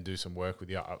in and do some work with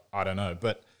you. I don't know.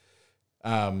 But,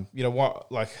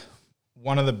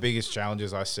 one of the biggest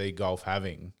challenges I see golf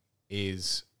having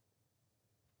is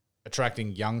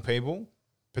attracting young people,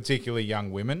 particularly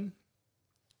young women,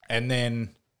 and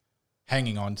then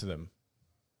hanging on to them.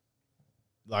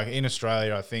 Like in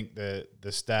Australia, I think the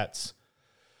stats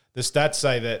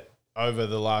say that over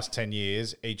the last 10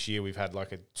 years, each year we've had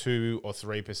like a 2 or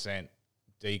 3%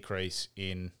 decrease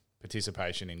in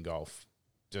participation in golf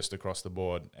just across the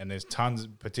board. And there's tons,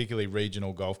 particularly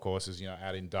regional golf courses,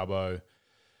 out in Dubbo,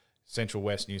 Central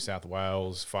West New South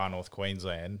Wales, Far North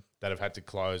Queensland, that have had to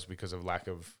close because of lack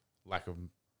of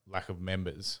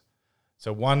members.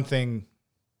 So one thing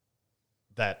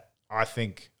that I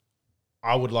think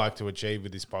I would like to achieve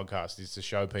with this podcast is to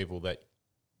show people that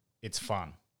it's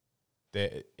fun.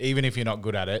 Even if you're not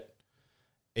good at it,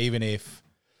 even if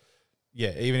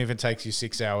it takes you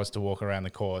 6 hours to walk around the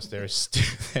course, there is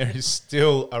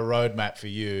still a roadmap for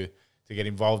you to get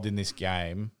involved in this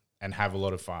game and have a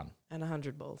lot of fun. And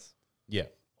 100 balls. Yeah.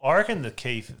 I reckon the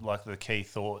key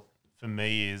thought for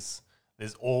me is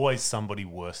there's always somebody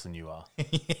worse than you are.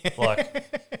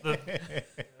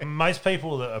 Most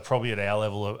people that are probably at our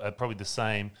level are probably the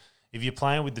same. If you're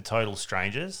playing with the total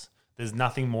strangers, there's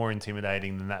nothing more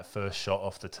intimidating than that first shot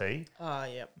off the tee. Oh,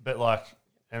 yeah. But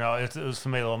it was for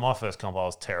me, my first comp, I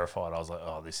was terrified. I was like,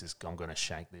 I'm going to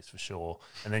shank this for sure.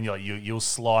 And then you'll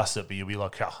slice it, but you'll be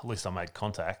like, at least I made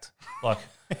contact.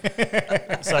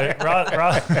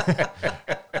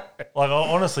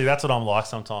 Honestly, that's what I'm like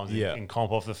sometimes in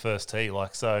comp off the first tee.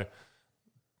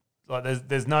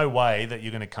 There's no way that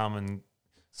you're going to come and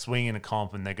swing in a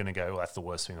comp and they're going to go, well, that's the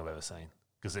worst thing I've ever seen.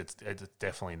 Because it's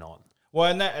definitely not.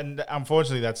 Well, and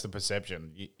unfortunately, that's the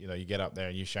perception. You get up there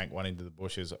and you shank one into the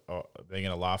bushes. They're going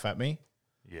to laugh at me.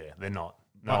 Yeah, they're not.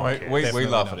 No one cares. we Definitely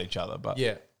laugh not. at each other, but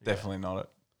Yeah. definitely not at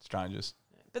strangers.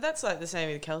 But that's like the same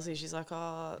with Kelsey. She's like,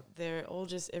 oh, they're all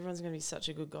just, everyone's going to be such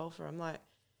a good golfer. I'm like,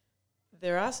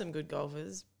 there are some good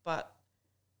golfers, but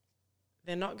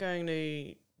they're not going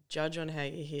to judge on how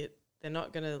you hit. They're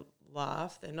not going to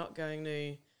laugh. They're not going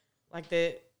to, like,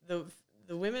 the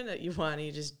women at Ioane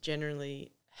are just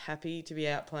generally happy to be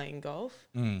out playing golf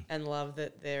and love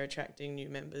that they're attracting new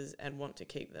members and want to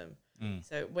keep them.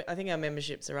 So I think our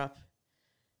memberships are up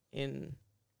in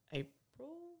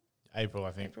April,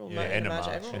 I think. April, Yeah, end of March,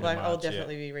 March, April. end of Like, I'll March, yeah.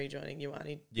 definitely be rejoining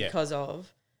Ioane Yeah. because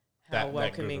of how That group of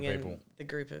welcoming people. and the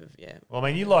group of, Well, I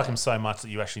mean, you like them so much that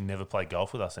you actually never play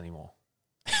golf with us anymore.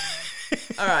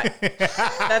 All right.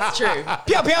 That's true.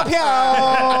 Pew, pew, pew!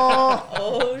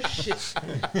 Oh, shit.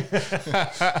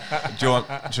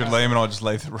 Should Liam and I just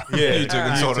leave the room? Yeah. You two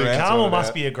can sort it out. Carmel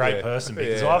must be a great person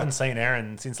because Yeah. I haven't seen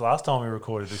Aaron since last time we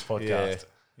recorded this Yeah. podcast.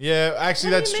 Yeah,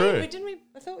 actually, What that's do you mean? true.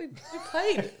 I thought we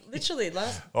played literally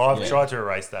last. Oh, I've tried to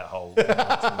erase that whole thing from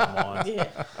my mind. Yeah.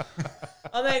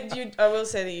 Although I will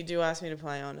say that you do ask me to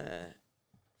play on a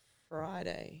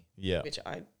Friday, Yeah. which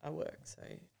I work, so.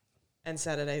 And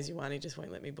Saturdays, Ioane just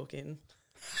won't let me book in.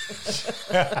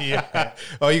 Yeah.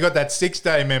 Oh, you got that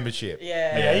 6-day membership.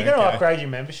 Yeah. Yeah, you're going to okay. upgrade your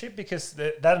membership because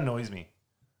that annoys me.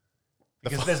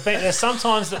 Because there's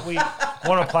sometimes that we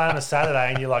want to play on a Saturday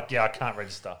and you're like, yeah, I can't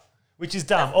register, which is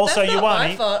dumb. Also, that's not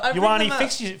my fault. I bring them Ioane,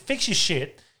 up. fix your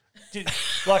shit.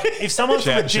 Like if someone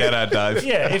from a Shout out, Dave.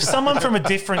 yeah, if someone from a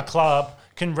different club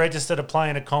can register to play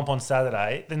in a comp on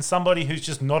Saturday, then somebody who's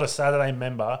just not a Saturday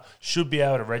member should be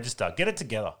able to register. Get it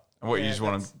together. And what, you Yeah, just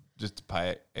want to just to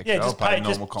pay extra? Yeah, just or pay the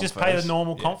normal comp just pay the fees?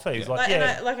 normal Yeah, comp fees.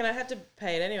 yeah. Like, And I had to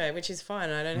pay it anyway, which is fine.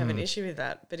 I don't have an issue with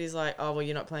that. But he's like, oh, well,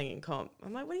 you're not playing in comp.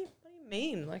 I'm like, what do you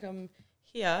mean? Like, I'm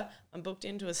here, I'm booked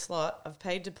into a slot, I've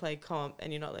paid to play comp,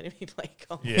 and you're not letting me play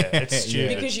comp. yeah, it's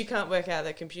stupid. Because you can't work out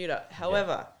the computer.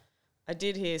 However, I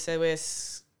did hear, so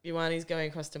Ioane's going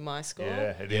across to MyScore.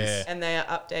 Yeah, it is. Yeah. And they are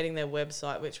updating their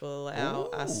website, which will allow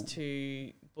us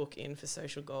to book in for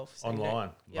social golf. So you don't- Online.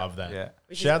 Yep. Love that. Yeah.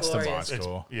 Which is Shouts to glorious.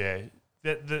 MyScore. Yeah.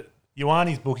 The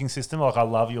Ioane's booking system, like I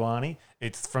love Ioane,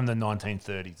 it's from the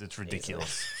 1930s. It's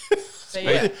ridiculous. So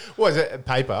yeah, What is it?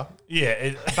 Paper? Yeah,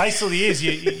 it basically is.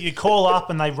 You call up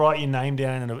and they write your name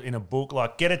down in a book.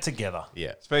 Like, get it together.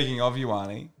 Yeah. Speaking of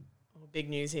Ioane, big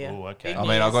news here. Oh, okay. Big I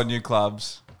mean, I news. got new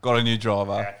clubs, got a new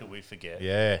driver, How could we forget?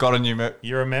 Yeah. got a new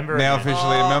You're a member now again.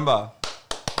 officially a member.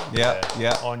 Yeah,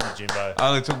 yeah. On your Jimbo.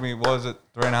 Only took me, what was it,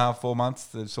 3.5, 4 months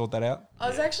to sort that out? I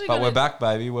was actually But gonna, we're back,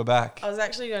 baby. We're back. I was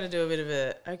actually going to do a bit of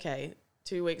a, okay,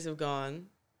 2 weeks have gone,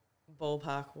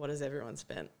 ballpark, what has everyone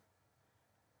spent?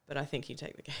 But I think you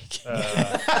take the cake.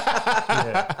 Yeah.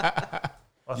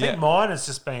 I think Yeah. mine has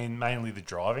just been mainly the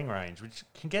driving range, which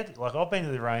can get like I've been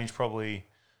to the range probably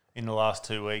in the last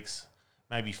 2 weeks,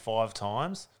 maybe 5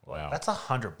 times. Like, Wow. that's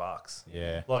 $100.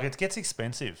 Yeah. Like it gets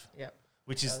expensive, Yep.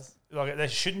 which is does. like there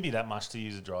shouldn't be that much to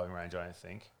use a driving range. I don't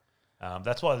think.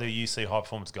 That's why the UC High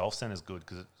Performance Golf Centre is good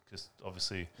because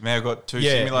obviously Now I've got 2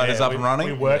 Yeah, simulators yeah, up we, and running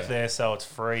We work there, so it's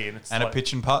free and it's and like, a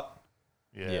pitch and putt.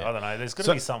 Yeah, I don't know. There's got to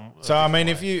So- be some. So I mean,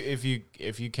 if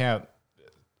you count,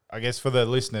 I guess for the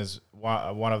listeners,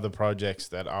 one of the projects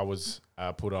that I was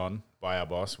put on by our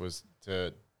boss was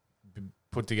to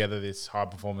put together this high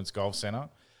performance golf center.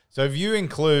 So if you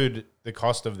include the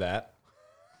cost of that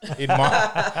in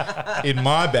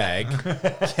my bag,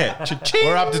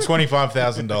 we're up to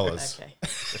 $25,000.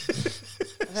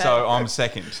 Okay. So I'm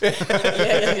second. yeah.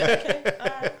 Okay. All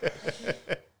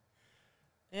right.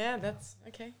 Yeah, that's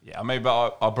okay. Yeah, I mean,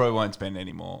 but I probably won't spend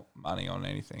any more money on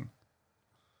anything.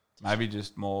 Maybe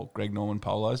just more Greg Norman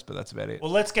polos, but that's about it.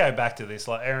 Well, let's go back to this.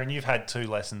 Like, Aaron, you've had 2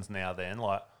 lessons now. Then,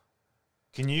 like,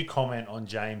 can you comment on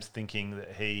James thinking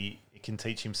that he can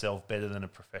teach himself better than a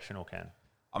professional can?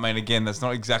 I mean, again, that's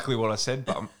not exactly what I said,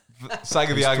 but I'm, for the sake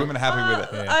of the argument, happy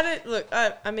with it. I don't look.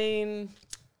 I mean,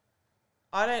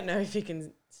 I don't know if he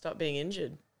can stop being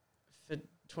injured for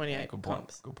 28 Good point.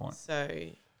 comps. Good point. So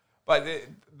But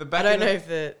the back I don't end know of, if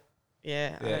the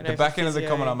yeah. I yeah, don't know the if back end of the physio-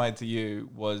 comment I made to you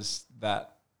was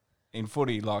that in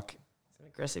footy, like, Some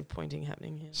aggressive pointing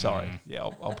happening here. sorry, yeah,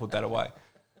 I'll put that away.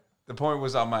 The point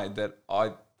was I made that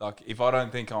I like if I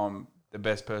don't think I'm the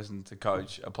best person to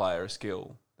coach a player a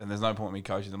skill, then there's no point in me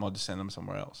coaching them. I'll just send them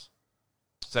somewhere else.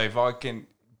 So if I can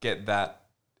get that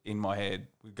in my head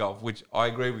with golf, which I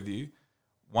agree with you,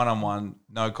 1-on-1,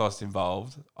 no cost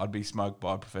involved, I'd be smoked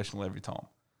by a professional every time.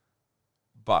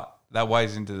 But that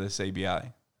weighs into the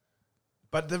CBA.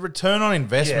 But the return on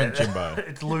investment, Jimbo.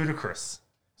 It's ludicrous.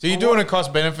 So you're doing a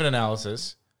cost benefit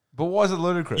analysis. But why is it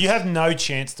ludicrous? You have no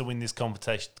chance to win this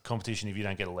competition if you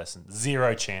don't get a lesson.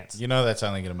 Zero chance. You know that's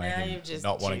only going to make Now him you've just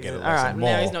not want to get a Jesus. lesson All right, more.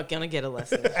 now he's not going to get a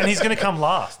lesson. And he's going to come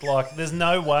last. Like, there's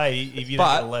no way if you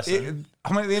don't get a lesson.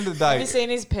 I mean, at the end of the Have you day, seen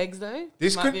his pegs though?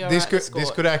 This Might could be all this right could to this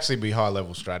score. could actually be high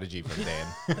level strategy from Dan.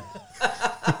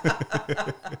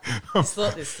 He's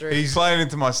thought this through. he's playing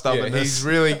into my Yeah, stubbornness.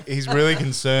 he's really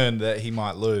concerned that he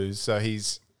might lose, so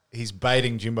he's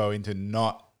baiting Jimbo into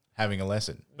not having a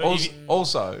lesson. But if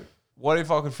Also, what if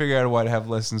I could figure out a way to have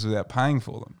lessons without paying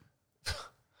for them?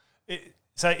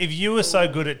 so if you were so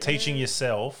good at teaching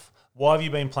yourself, why have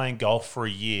you been playing golf for a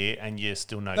year and you're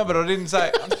still no No, good? but I didn't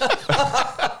say.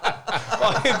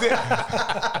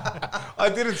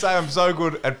 I didn't say I'm so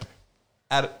good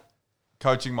at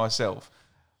coaching myself,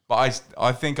 but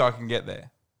I think I can get there.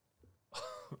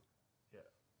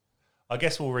 I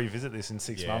guess we'll revisit this in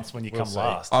 6 Yeah, months when you we'll come see.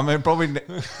 last. I mean, probably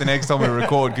the next time we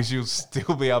record because you'll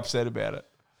still be upset about it.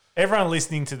 Everyone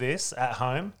listening to this at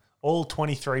home, all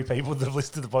 23 people that have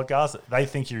listened to the podcast, they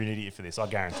think you're an idiot for this. I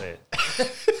guarantee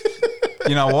it.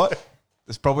 You know what?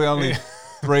 There's probably only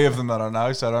 3 of them that I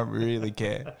know, so I don't really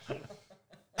care.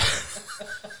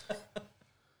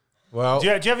 Well, Do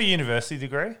you have a university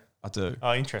degree? I do.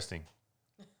 Oh, interesting.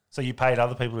 So you paid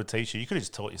other people to teach you. You could have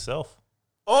just taught yourself.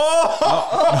 No,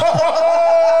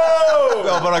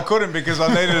 but I couldn't because I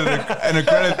needed an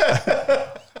accredited.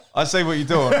 I see what you're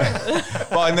doing,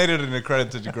 but I needed an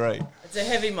accredited degree. It's a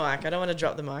heavy mic. I don't want to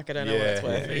drop the mic. I don't know what it's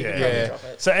worth. But you can yeah. probably drop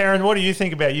it. So, Aaron, what do you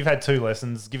think about? You've had 2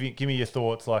 lessons. Give me your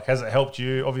thoughts. Like, has it helped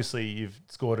you? Obviously, you've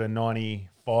scored a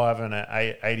 95 and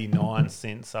an 89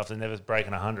 since after never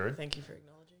breaking 100. Thank you for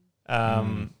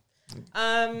acknowledging.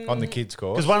 on the kids'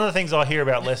 course. Because one of the things I hear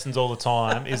about lessons all the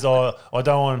time is I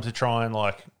don't want them to try and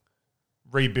like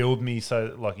rebuild me.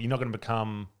 So like you're not going to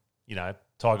become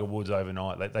Tiger Woods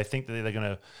overnight. They think that they're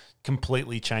going to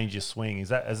completely change your swing.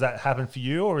 Has that happened for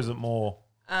you, or is it more?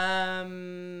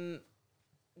 No,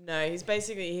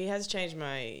 he has changed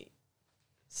my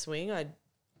swing. I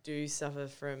do suffer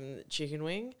from chicken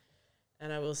wing,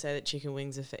 and I will say that chicken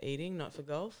wings are for eating, not for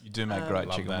golf. You do make great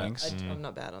Love chicken that. wings. I'm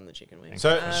not bad on the chicken wings.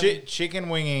 So chicken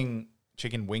wing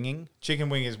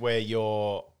is where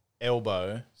your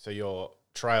elbow, so your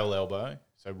trail elbow,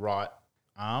 so right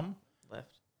arm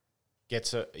left.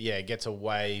 gets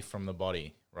away from the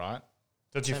body, right?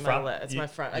 That's your So front. it's my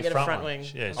front. I your get a front one. wing.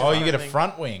 Yeah, Oh, you get a wing.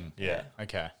 front wing. yeah.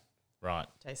 Okay, right.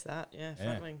 Taste that, yeah, Yeah,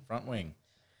 front wing. front wing.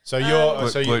 So you're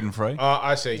Gluten free. Oh,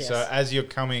 I see. Yes. So as you're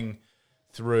coming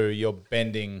through, you're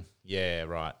bending. Yeah,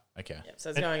 right. Okay. Yep, so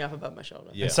it's going up above my shoulder.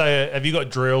 Yeah. And so have you got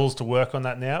drills to work on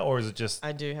that now, or is it just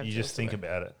I do have you drills just to think work.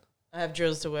 about it? I have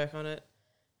drills to work on it.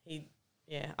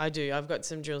 I do. I've got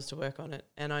some drills to work on it,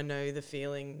 and I know the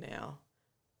feeling now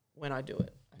when I do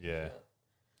it. Yeah.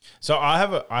 So I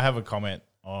have a comment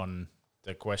on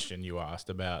the question you asked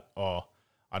about. Oh,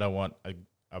 I don't want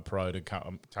a pro to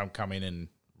come in and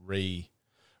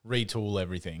retool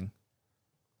everything.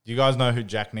 Do you guys know who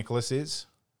Jack Nicklaus is?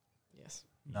 Yes.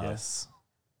 Yes.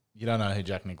 You don't know who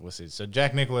Jack Nicklaus is. So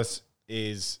Jack Nicklaus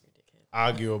is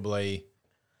arguably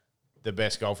the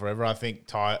best golfer ever. I think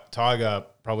Tiger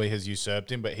probably has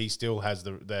usurped him, but he still has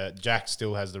Jack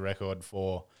still has the record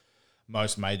for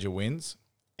most major wins.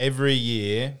 Every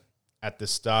year at the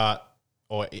start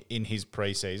or in his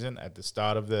preseason, at the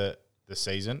start of the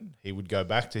season, he would go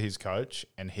back to his coach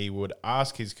and he would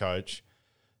ask his coach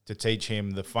to teach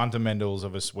him the fundamentals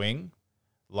of a swing,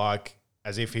 like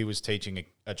as if he was teaching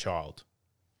a child.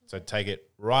 So take it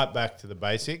right back to the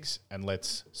basics and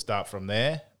let's start from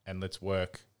there and let's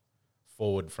work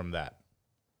forward from that.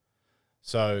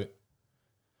 So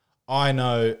I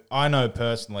know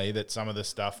personally that some of the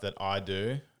stuff that I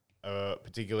do,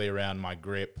 particularly around my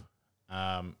grip,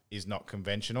 is not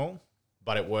conventional,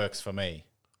 but it works for me.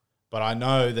 But I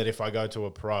know that if I go to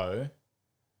a pro,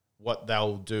 what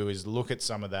they'll do is look at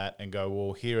some of that and go,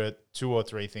 well, here are 2 or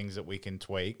 3 things that we can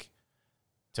tweak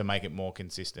to make it more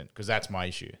consistent, because that's my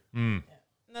issue. And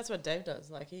that's what Dave does.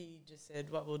 Like he just said,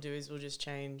 what we'll do is we'll just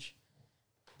change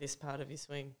this part of your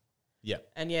swing. Yeah.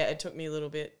 And yeah, it took me a little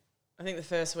bit. I think the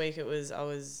first week I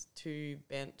was too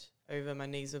bent over, my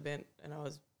knees were bent, and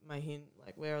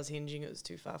where I was hinging, it was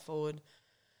too far forward.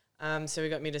 So he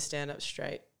got me to stand up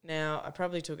straight. Now I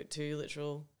probably took it too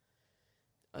literal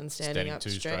on standing up too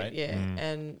straight. straight? Yeah,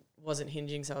 and wasn't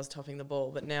hinging, so I was topping the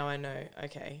ball. But now I know,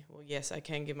 okay, well, yes, I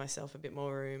can give myself a bit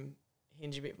more room,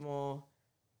 hinge a bit more,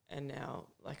 and now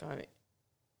like I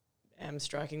am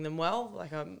striking them well.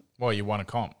 Like Well, you won a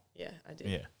comp. yeah, I did.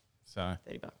 Yeah. So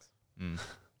 $30.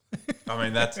 I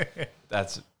mean,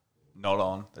 that's not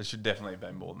on. There should definitely have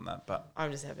been more than that, but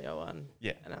I'm just happy I won.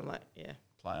 Yeah. And I'm like, yeah.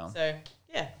 play on. So,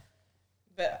 yeah.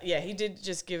 But he did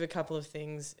just give a couple of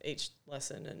things each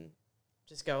lesson and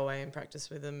just go away and practice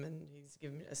with them. And he's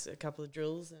given us a couple of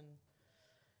drills and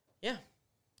yeah.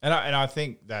 And I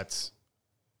think that's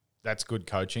good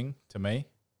coaching to me,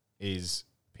 is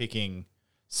picking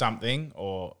something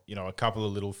or, you know, a couple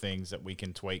of little things that we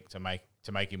can tweak to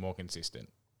make you more consistent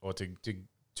or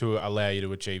to allow you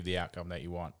to achieve the outcome that you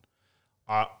want.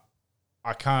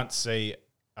 I can't see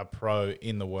a pro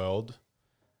in the world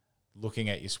looking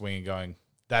at your swing and going,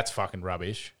 that's fucking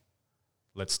rubbish.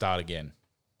 Let's start again.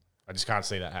 I just can't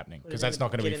see that happening because that's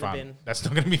not going to be fun. That's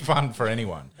not going to be fun for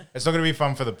anyone. It's not going to be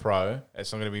fun for the pro.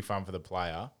 It's not going to be fun for the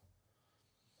player.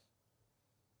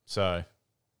 So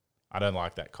I don't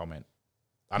like that comment.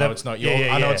 I know it's not your.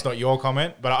 I know it's not your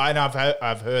comment, but I know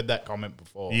I've heard that comment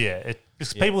before. Yeah,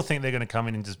 because people think they're going to come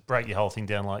in and just break your whole thing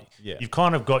down. Like you've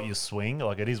kind of got your swing,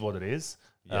 like it is what it is.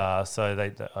 Yeah.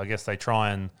 So I guess they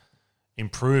try and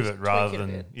improve it rather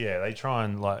than they try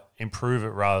and like improve it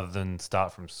rather than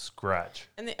start from scratch.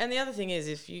 And the other thing is,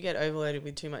 if you get overloaded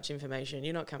with too much information,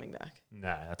 you're not coming back.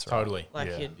 No, that's right. Totally. Like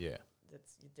you're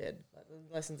dead. Like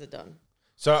the lessons are done.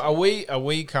 So are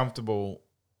we comfortable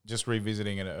just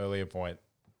revisiting an earlier point?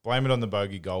 Blame it on the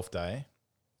bogey golf day,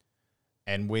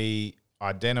 and we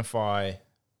identify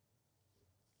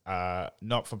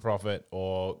not for profit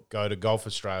or go to Golf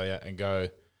Australia and go,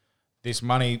 this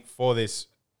money for this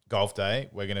golf day,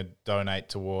 we're going to donate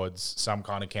towards some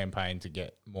kind of campaign to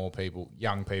get more people,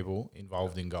 young people,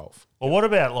 involved in golf. Well, what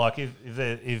about like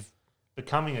if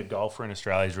becoming a golfer in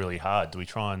Australia is really hard? Do we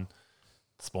try and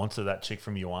sponsor that chick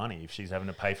from Ioane if she's having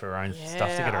to pay for her own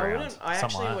stuff to get around? I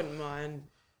actually wouldn't mind.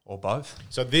 Or both.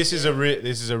 So this is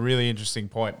a really interesting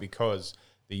point because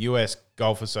the US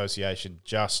Golf Association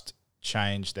just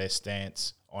changed their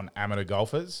stance on amateur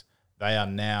golfers. They are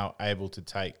now able to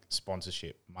take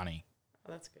sponsorship money.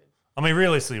 Oh, that's good. I mean,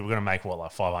 realistically, we're going to make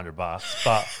like $500,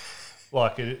 but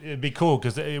like it'd be cool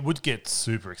because it would get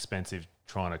super expensive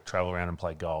trying to travel around and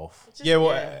play golf.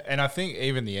 And I think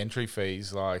even the entry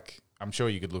fees, like I'm sure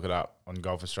you could look it up on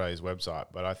Golf Australia's website,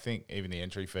 but I think even the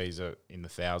entry fees are in the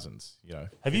thousands. You know,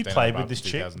 have you played with this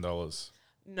chick? $2,000.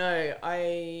 No,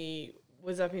 I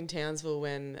was up in Townsville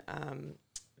when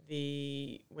when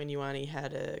Ioane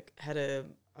had a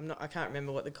I can't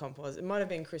remember what the comp was. It might have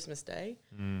been Christmas Day,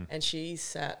 and she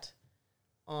sat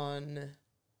on,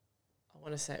 I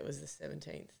want to say it was the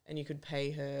 17th, and you could pay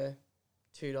her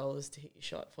 $2 to hit your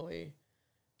shot for you.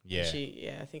 Yeah.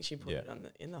 I think she put it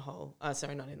in the hole.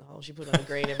 Sorry, not in the hole. She put it on the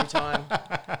green every time.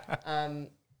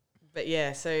 But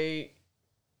yeah, so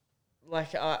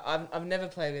like I've never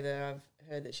played with her. I've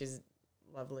heard that she's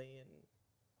lovely, and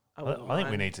I think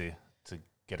we need to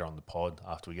get her on the pod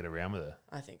after we get around with her.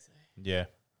 I think so. Yeah.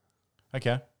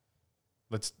 Okay.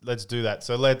 Let's do that.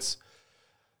 So let's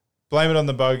blame it on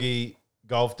the bogey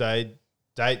golf day.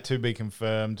 Date to be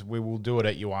confirmed. We will do it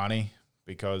at Ioane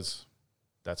because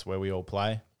that's where we all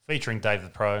play. Featuring Dave the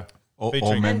Pro.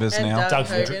 All members and now. Doug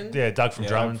from Drummond. Doug from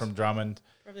Drummond. From Drummond.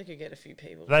 Probably could get a few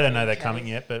people. They don't know they're coming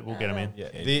yet, but we'll get them in. Yeah.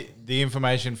 The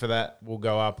information for that will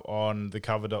go up on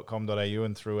thecover.com.au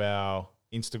and through our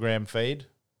Instagram feed,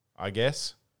 I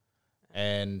guess.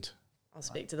 And I'll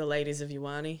speak to the ladies of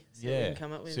Ioane.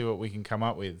 See what we can come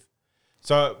up with.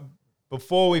 So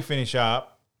before we finish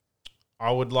up,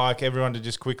 I would like everyone to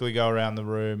just quickly go around the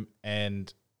room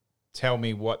and tell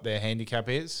me what their handicap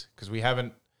is, because we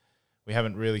haven't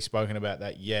really spoken about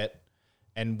that yet,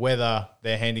 and whether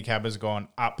their handicap has gone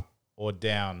up or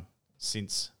down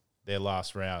since their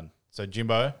last round. So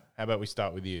Jimbo, how about we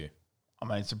start with you? I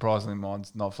mean, surprisingly,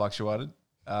 mine's not fluctuated.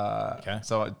 Okay.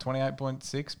 So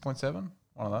 28.6, 0.7,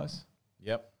 one of those.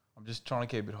 Yep. I'm just trying to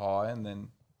keep it high and then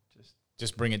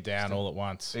just bring it down all at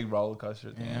once. Big roller coaster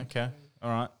at the end. Okay. All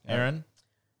right. Aaron?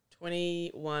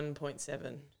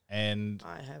 21.7. And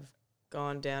I have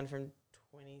gone down from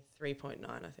 23.9,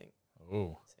 I think.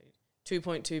 Oh, So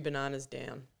 2.2 bananas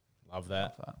down. love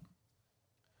that.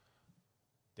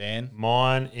 Dan?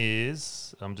 Mine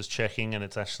is, I'm just checking, and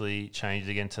it's actually changed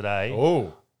again today.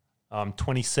 Oh.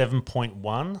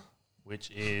 27.1, which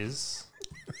is,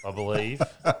 I believe,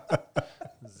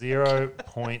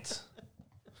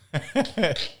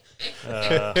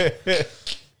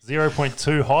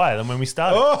 0.2 higher than when we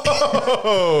started.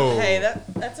 Oh. Hey,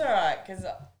 that's all right, because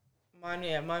mine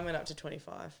went up to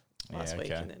 25 last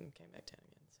week and then came back down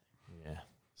again.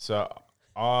 So.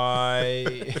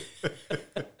 Yeah.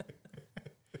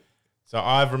 So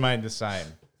I've remained the same,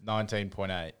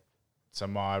 19.8. So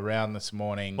my round this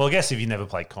morning. Well, I guess if you never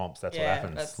play comps, that's what Yeah,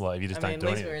 happens. Like if you just don't do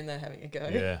at least anything. we're in there having a go.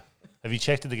 Yeah. Have you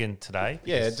checked it again today?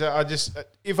 Yeah, I just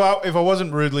if I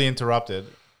wasn't rudely interrupted,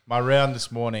 my round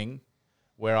this morning,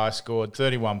 where I scored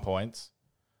 31 points,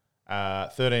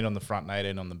 13 on the front and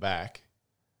 18 on the back,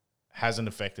 hasn't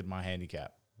affected my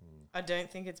handicap. I don't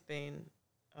think it's been.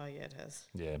 Oh yeah, it has.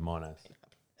 Yeah, mine has.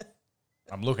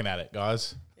 I'm looking at it,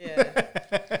 guys. Yeah.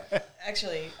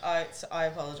 Actually, I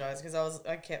apologize because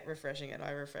I kept refreshing it.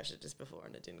 I refreshed it just before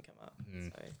and it didn't come up.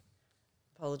 So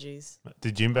apologies.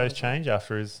 Did Jimbo's change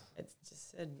after his? It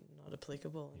just said not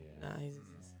applicable. Yeah. No, he's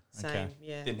same. Okay.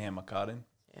 Yeah. Didn't hand my card in.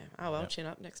 Yeah. Oh well, Yep. chin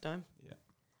up next time.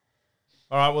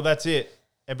 All right, well, that's it.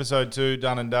 Episode 2,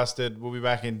 done and dusted. We'll be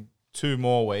back in 2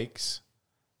 more weeks.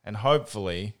 And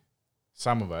hopefully,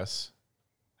 some of us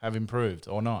have improved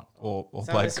or not. Or Some of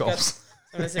played us have golf.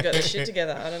 Some of us have got their shit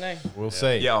together. I don't know. We'll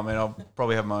see. Yeah, I mean, I'll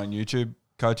probably have my own YouTube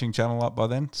coaching channel up by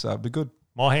then, so it'll be good.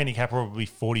 My handicap will probably be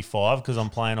 45 because I'm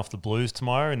playing off the Blues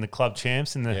tomorrow in the club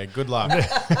champs in the Yeah, good luck.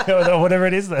 whatever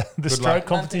it is, the stroke luck.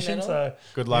 competition. Nothing So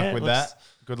Good luck yeah, with looks- that.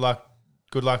 Good luck.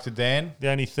 Good luck to Dan. The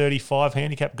only 35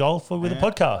 handicap golfer with a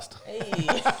podcast. Hey.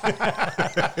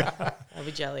 I'll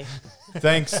be jelly.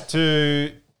 Thanks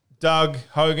to Doug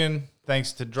Hogan.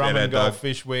 Thanks to Drummond Shout out, Golf Doug.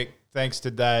 Fishwick. Thanks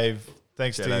to Dave.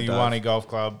 Thanks Shout to out, the Dave. Iwani Golf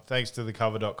Club. Thanks to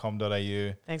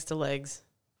thecover.com.au. Thanks to legs.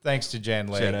 Thanks to Jan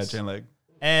Legs. Shout out, Jen Leg.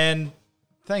 And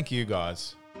thank you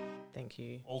guys. Thank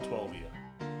you. All 12 of you.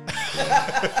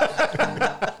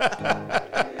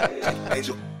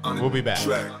 Angel on the We'll be back.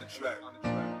 track.